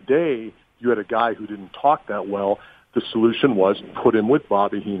 Back in the day, you had a guy who didn't talk that well. The solution was put him with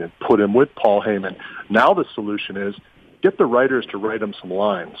Bobby Heenan, put him with Paul Heyman. Now the solution is get the writers to write them some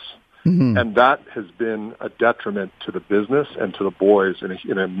lines. And that has been a detriment to the business and to the boys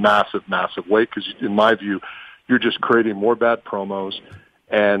in a massive, massive way because, in my view, you're just creating more bad promos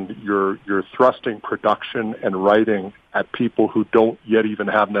and you're thrusting production and writing at people who don't yet even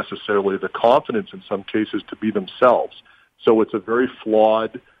have necessarily the confidence in some cases to be themselves. So it's a very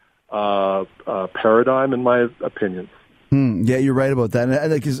flawed paradigm, in my opinion. Yeah, you're right about that.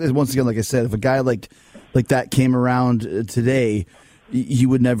 And once again, like I said, if a guy like that came around today, he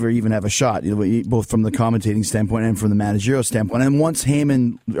would never even have a shot, both from the commentating standpoint and from the managerial standpoint. And once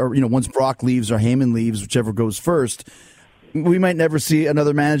once Brock leaves or Heyman leaves, whichever goes first, we might never see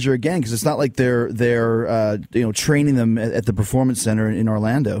another manager again because it's not like they're training them at the Performance Center in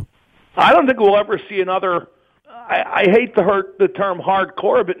Orlando. I don't think we'll ever see another. I hate the term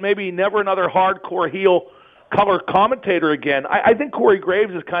hardcore, but maybe never another hardcore heel color commentator again. I think Corey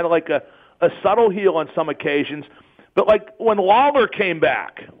Graves is kind of like a subtle heel on some occasions, but like when Lawler came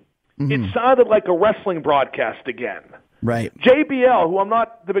back, it sounded like a wrestling broadcast again. Right. JBL, who I'm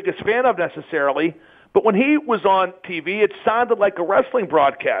not the biggest fan of necessarily, but when he was on TV, it sounded like a wrestling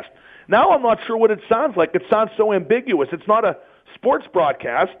broadcast. Now I'm not sure what it sounds like. It sounds so ambiguous. It's not a sports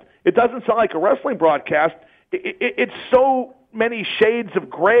broadcast. It doesn't sound like a wrestling broadcast. It's so many shades of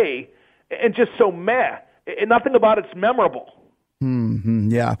gray and just so meh. And nothing about it's memorable.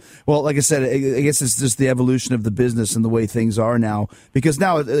 Yeah. Well, like I said, I guess it's just the evolution of the business and the way things are now. Because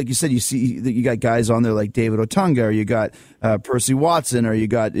now, like you said, you got guys on there like David Otunga, or you got Percy Watson, or you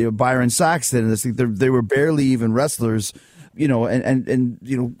got Byron Saxton, and they were barely even wrestlers.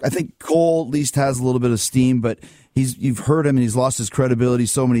 And I think Cole at least has a little bit of steam, but you've heard him and he's lost his credibility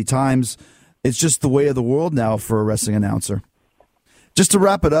so many times. It's just the way of the world now for a wrestling announcer. Just to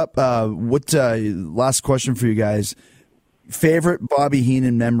wrap it up, last question for you guys. Favorite Bobby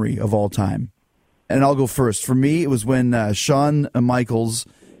Heenan memory of all time? And I'll go first. For me, it was when Shawn Michaels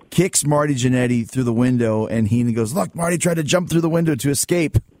kicks Marty Jannetty through the window, and Heenan goes, "Look, Marty tried to jump through the window to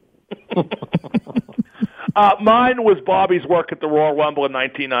escape." Mine was Bobby's work at the Royal Rumble in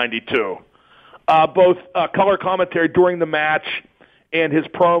 1992. Both color commentary during the match and his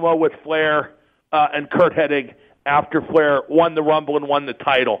promo with Flair and Kurt Hennig after Flair won the Rumble and won the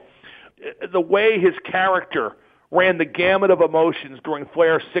title. The way his character ran the gamut of emotions during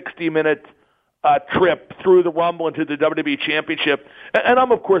Flair's 60-minute trip through the Rumble into the WWE Championship. And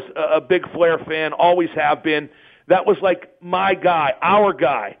I'm, of course, a big Flair fan, always have been. That was like my guy, our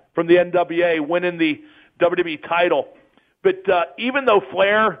guy from the NWA winning the WWE title. But even though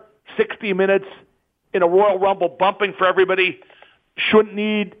Flair, 60 minutes in a Royal Rumble bumping for everybody, shouldn't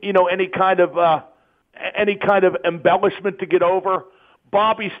need, any kind of embellishment to get over,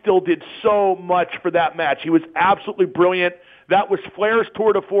 Bobby still did so much for that match. He was absolutely brilliant. That was Flair's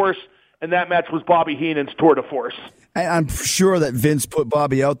tour de force, and that match was Bobby Heenan's tour de force. I'm sure that Vince put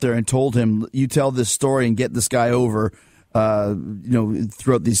Bobby out there and told him, you tell this story and get this guy over,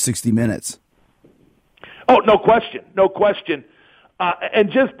 throughout these 60 minutes. Oh, no question. No question. And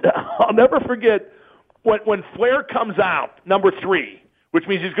just, I'll never forget when Flair comes out, number 3, which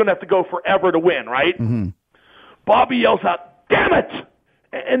means he's going to have to go forever to win, right? Mm-hmm. Bobby yells out, "Damn it!"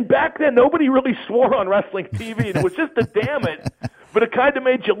 And back then, nobody really swore on wrestling TV. And it was just a damn it. But it kind of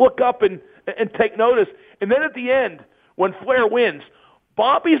made you look up and take notice. And then at the end, when Flair wins,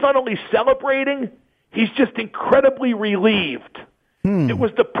 Bobby's not only celebrating, he's just incredibly relieved. It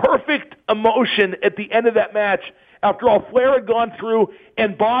was the perfect emotion at the end of that match after all Flair had gone through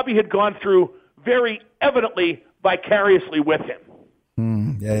and Bobby had gone through very evidently vicariously with him.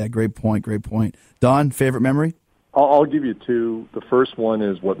 Yeah, great point. Don, favorite memory? I'll give you 2. The first one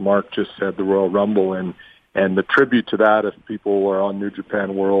is what Mark just said, the Royal Rumble, and the tribute to that, if people are on New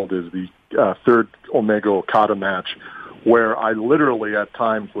Japan World, is the third Omega Okada match, where I literally at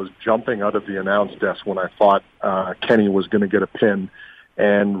times was jumping out of the announce desk when I thought Kenny was going to get a pin,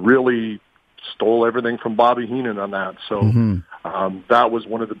 and really stole everything from Bobby Heenan on that. So that was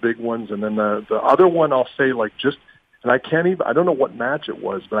one of the big ones. And then the other one, I'll say, and I don't know what match it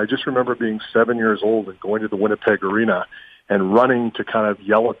was, but I just remember being 7 years old and going to the Winnipeg Arena and running to kind of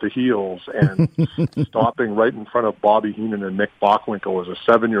yell at the heels and stopping right in front of Bobby Heenan and Nick Bockwinkel as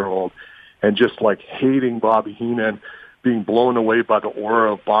a 7-year-old, and just hating Bobby Heenan, being blown away by the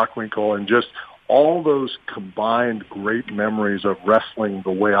aura of Bockwinkel, and just all those combined great memories of wrestling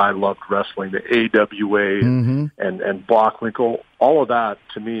the way I loved wrestling, the AWA and Bockwinkel. All of that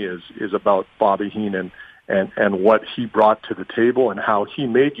to me is about Bobby Heenan and what he brought to the table and how he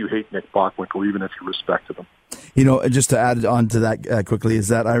made you hate Nick Bockwinkel even if you respected him. Just to add on to that quickly, is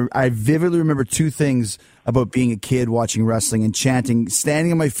that I vividly remember 2 things about being a kid watching wrestling and chanting,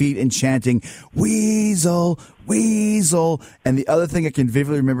 standing on my feet and chanting, "Weasel, Weasel." And the other thing I can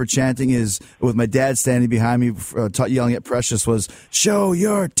vividly remember chanting is, with my dad standing behind me, yelling at Precious, was, "Show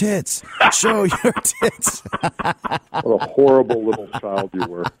your tits, show your tits." What a horrible little child you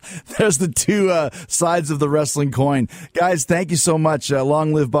were. There's the 2 sides of the wrestling coin. Guys, thank you so much.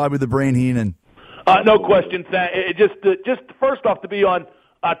 Long live Bobby the Brain Heenan. No question. Just first off, to be on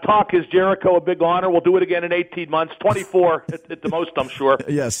Talk is Jericho, a big honor. We'll do it again in 18 months, 24 at the most, I'm sure.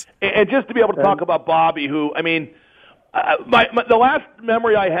 Yes. And just to be able to talk about Bobby, who, the last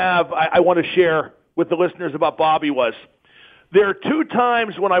memory I have I want to share with the listeners about Bobby was, there are 2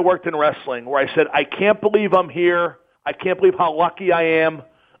 times when I worked in wrestling where I said, I can't believe I'm here. I can't believe how lucky I am.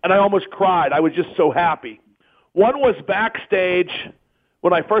 And I almost cried. I was just so happy. One was backstage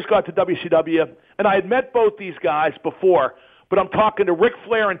when I first got to WCW, and I had met both these guys before, but I'm talking to Ric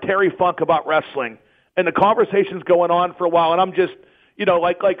Flair and Terry Funk about wrestling, and the conversation's going on for a while, and I'm just,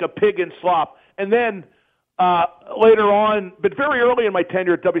 like a pig in slop. And then later on, but very early in my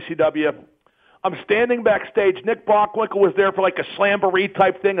tenure at WCW, I'm standing backstage. Nick Bockwinkel was there for like a slamboree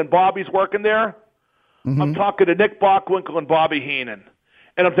type thing, and Bobby's working there. I'm talking to Nick Bockwinkel and Bobby Heenan,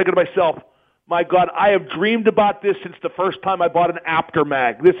 and I'm thinking to myself, my God, I have dreamed about this since the first time I bought an Apter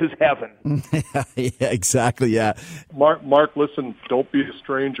mag. This is heaven. Yeah, exactly. Yeah. Mark, listen, don't be a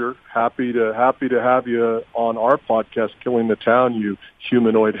stranger. Happy to have you on our podcast, Killing the Town, you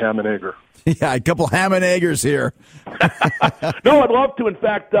humanoid ham and egger. Yeah, a couple ham and eggers here. No, I'd love to. In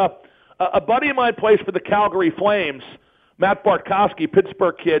fact, a buddy of mine plays for the Calgary Flames, Matt Bartkowski,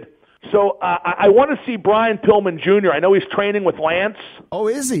 Pittsburgh kid. So I want to see Brian Pillman Jr. I know he's training with Lance. Oh,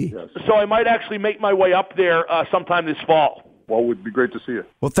 is he? Yes. So I might actually make my way up there sometime this fall. Well, it would be great to see you.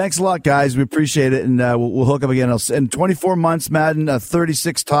 Well, thanks a lot, guys. We appreciate it, and we'll hook up again. In 24 months, Madden,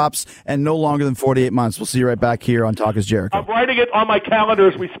 36 tops, and no longer than 48 months. We'll see you right back here on Talk is Jericho. I'm writing it on my calendar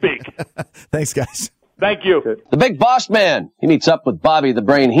as we speak. Thanks, guys. Thank you. The Big Boss Man. He meets up with Bobby the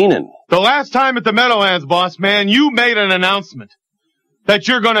Brain Heenan. The last time at the Meadowlands, Boss Man, you made an announcement that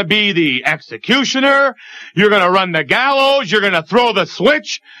you're going to be the executioner, you're going to run the gallows, you're going to throw the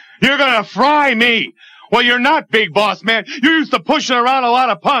switch, you're going to fry me. Well, you're not, Big Boss Man. You're used to pushing around a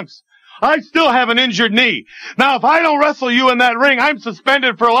lot of punks. I still have an injured knee. Now, if I don't wrestle you in that ring, I'm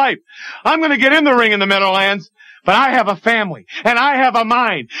suspended for life. I'm going to get in the ring in the Meadowlands, But I have a family, and I have a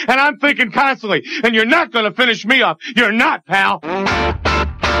mind, and I'm thinking constantly, and you're not going to finish me off. You're not, pal.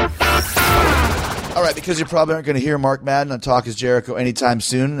 All right, because you probably aren't going to hear Mark Madden on Talk is Jericho anytime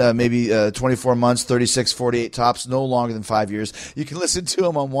soon, maybe 24 months, 36, 48 tops, no longer than 5 years. You can listen to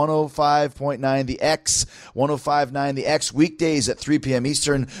him on 105.9 The X, 105.9 The X, weekdays at 3 p.m.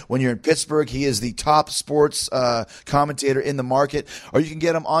 Eastern. When you're in Pittsburgh, he is the top sports commentator in the market. Or you can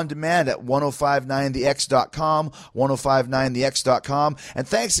get him on demand at 1059thex.com, 1059thex.com. And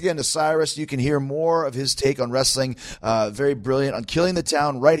thanks again to Cyrus. You can hear more of his take on wrestling, very brilliant, on Killing the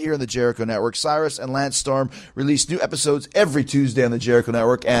Town right here on the Jericho Network. Cyrus and Lance Storm release new episodes every Tuesday on the Jericho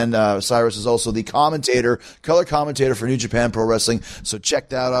Network, and Cyrus is also the color commentator for New Japan Pro Wrestling, so check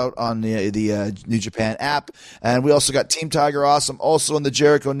that out on the New Japan app. And we also got Team Tiger Awesome also on the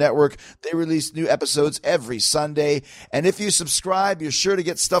Jericho Network. They release new episodes every Sunday, and if you subscribe, you're sure to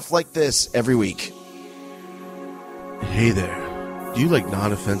get stuff like this every week. Hey there. Do you like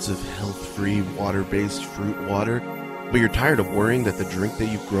non-offensive, health-free, water-based fruit water? But you're tired of worrying that the drink that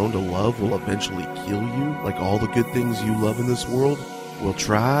you've grown to love will eventually kill you, like all the good things you love in this world? Well,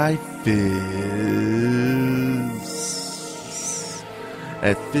 try Fizz.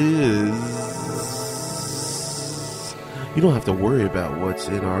 At Fizz, you don't have to worry about what's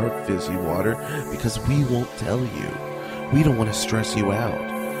in our fizzy water because we won't tell you. We don't want to stress you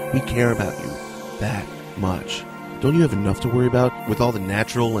out. We care about you that much. Don't you have enough to worry about with all the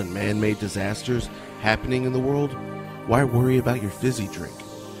natural and man-made disasters happening in the world? Why worry about your fizzy drink?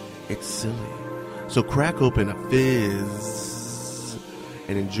 It's silly. So crack open a Fizz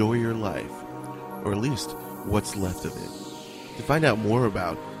and enjoy your life, or at least what's left of it. To find out more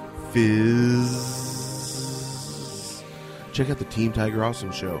about Fizz, check out the Team Tiger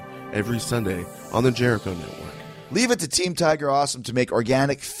Awesome show every Sunday on the Jericho Network. Leave it to Team Tiger Awesome to make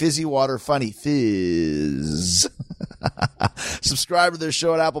organic fizzy water funny. Fizz. Subscribe to their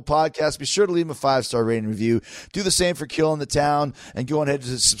show at Apple Podcasts. Be sure to leave them a 5-star rating review. Do the same for Killing the Town, and go ahead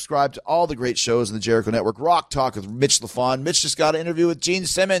to subscribe to all the great shows on the Jericho Network. Rock Talk with Mitch LaFon. Mitch just got an interview with Gene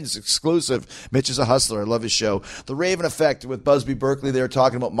Simmons, exclusive. Mitch is a hustler. I love his show. The Raven Effect with Busby Berkeley. They're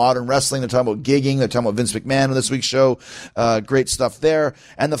talking about modern wrestling. They're talking about gigging. They're talking about Vince McMahon on this week's show. Great stuff there.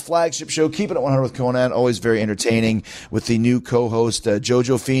 And the flagship show, Keeping It 100 with Conan, always very entertaining, with the new co-host,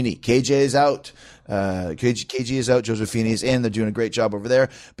 Jojo Feeney. KJ is out. KG is out, Jojo Feeney is in. They're doing a great job over there.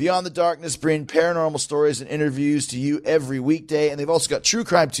 Beyond the Darkness bring paranormal stories and interviews to you every weekday, and they've also got True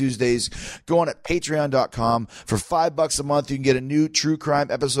Crime Tuesdays going at patreon.com. For $5 a month, you can get a new True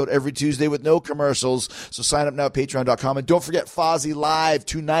Crime episode every Tuesday with no commercials. So sign up now at patreon.com. And don't forget Fozzy Live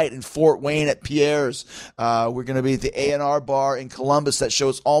tonight in Fort Wayne at Pierre's. We're going to be at the A&R Bar in Columbus. That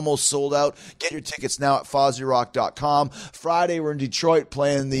show's almost sold out. Get your tickets now at FozzyRock.com. Friday, we're in Detroit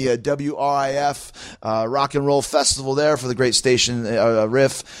playing the WRIF Rock and Roll Festival there for the great station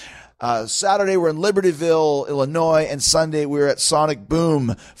Riff. Saturday, we're in Libertyville, Illinois, and Sunday, we're at Sonic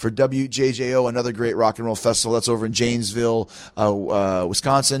Boom for WJJO, another great rock and roll festival. That's over in Janesville,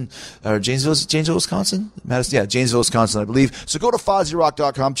 Wisconsin. Or Janesville, Wisconsin? Madison? Yeah, Janesville, Wisconsin, I believe. So go to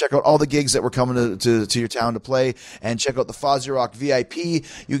FozzyRock.com, check out all the gigs that we're coming to your town to play, and check out the Fozzy Rock VIP.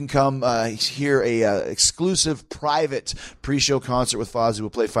 You can come hear a exclusive private pre-show concert with Fozzy.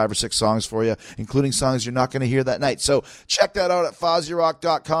 We'll play 5 or 6 songs for you, including songs you're not going to hear that night. So check that out at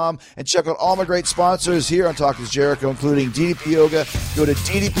FozzyRock.com. And check out all my great sponsors here on Talk is Jericho, including DDP Yoga. Go to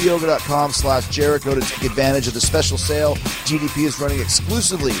ddpyoga.com/Jericho to take advantage of the special sale DDP is running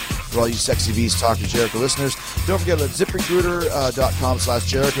exclusively for all you Sexy V's Talk is Jericho listeners. Don't forget about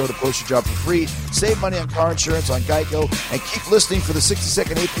ZipRecruiter.com/Jericho to post your job for free. Save money on car insurance on Geico, and keep listening for the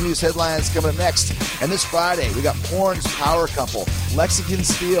 60-second AP News headlines coming up next. And this Friday, we got Porn's power couple, Lexington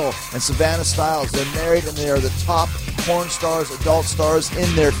Steele and Savannah Styles. They're married, and they are the top porn stars, adult stars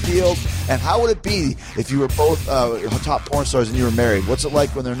in their field. And how would it be if you were both top porn stars and you were married? What's it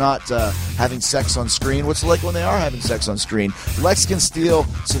like when they're not having sex on screen? What's it like when they are having sex on screen? Lexington Steele,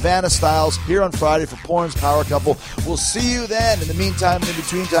 Savannah Styles, here on Friday for Porn's Power Couple. We'll see you then. In the meantime, in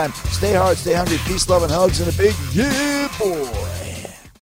between time, stay hard, stay hungry, peace, love, and hugs, and a big yeah, boy.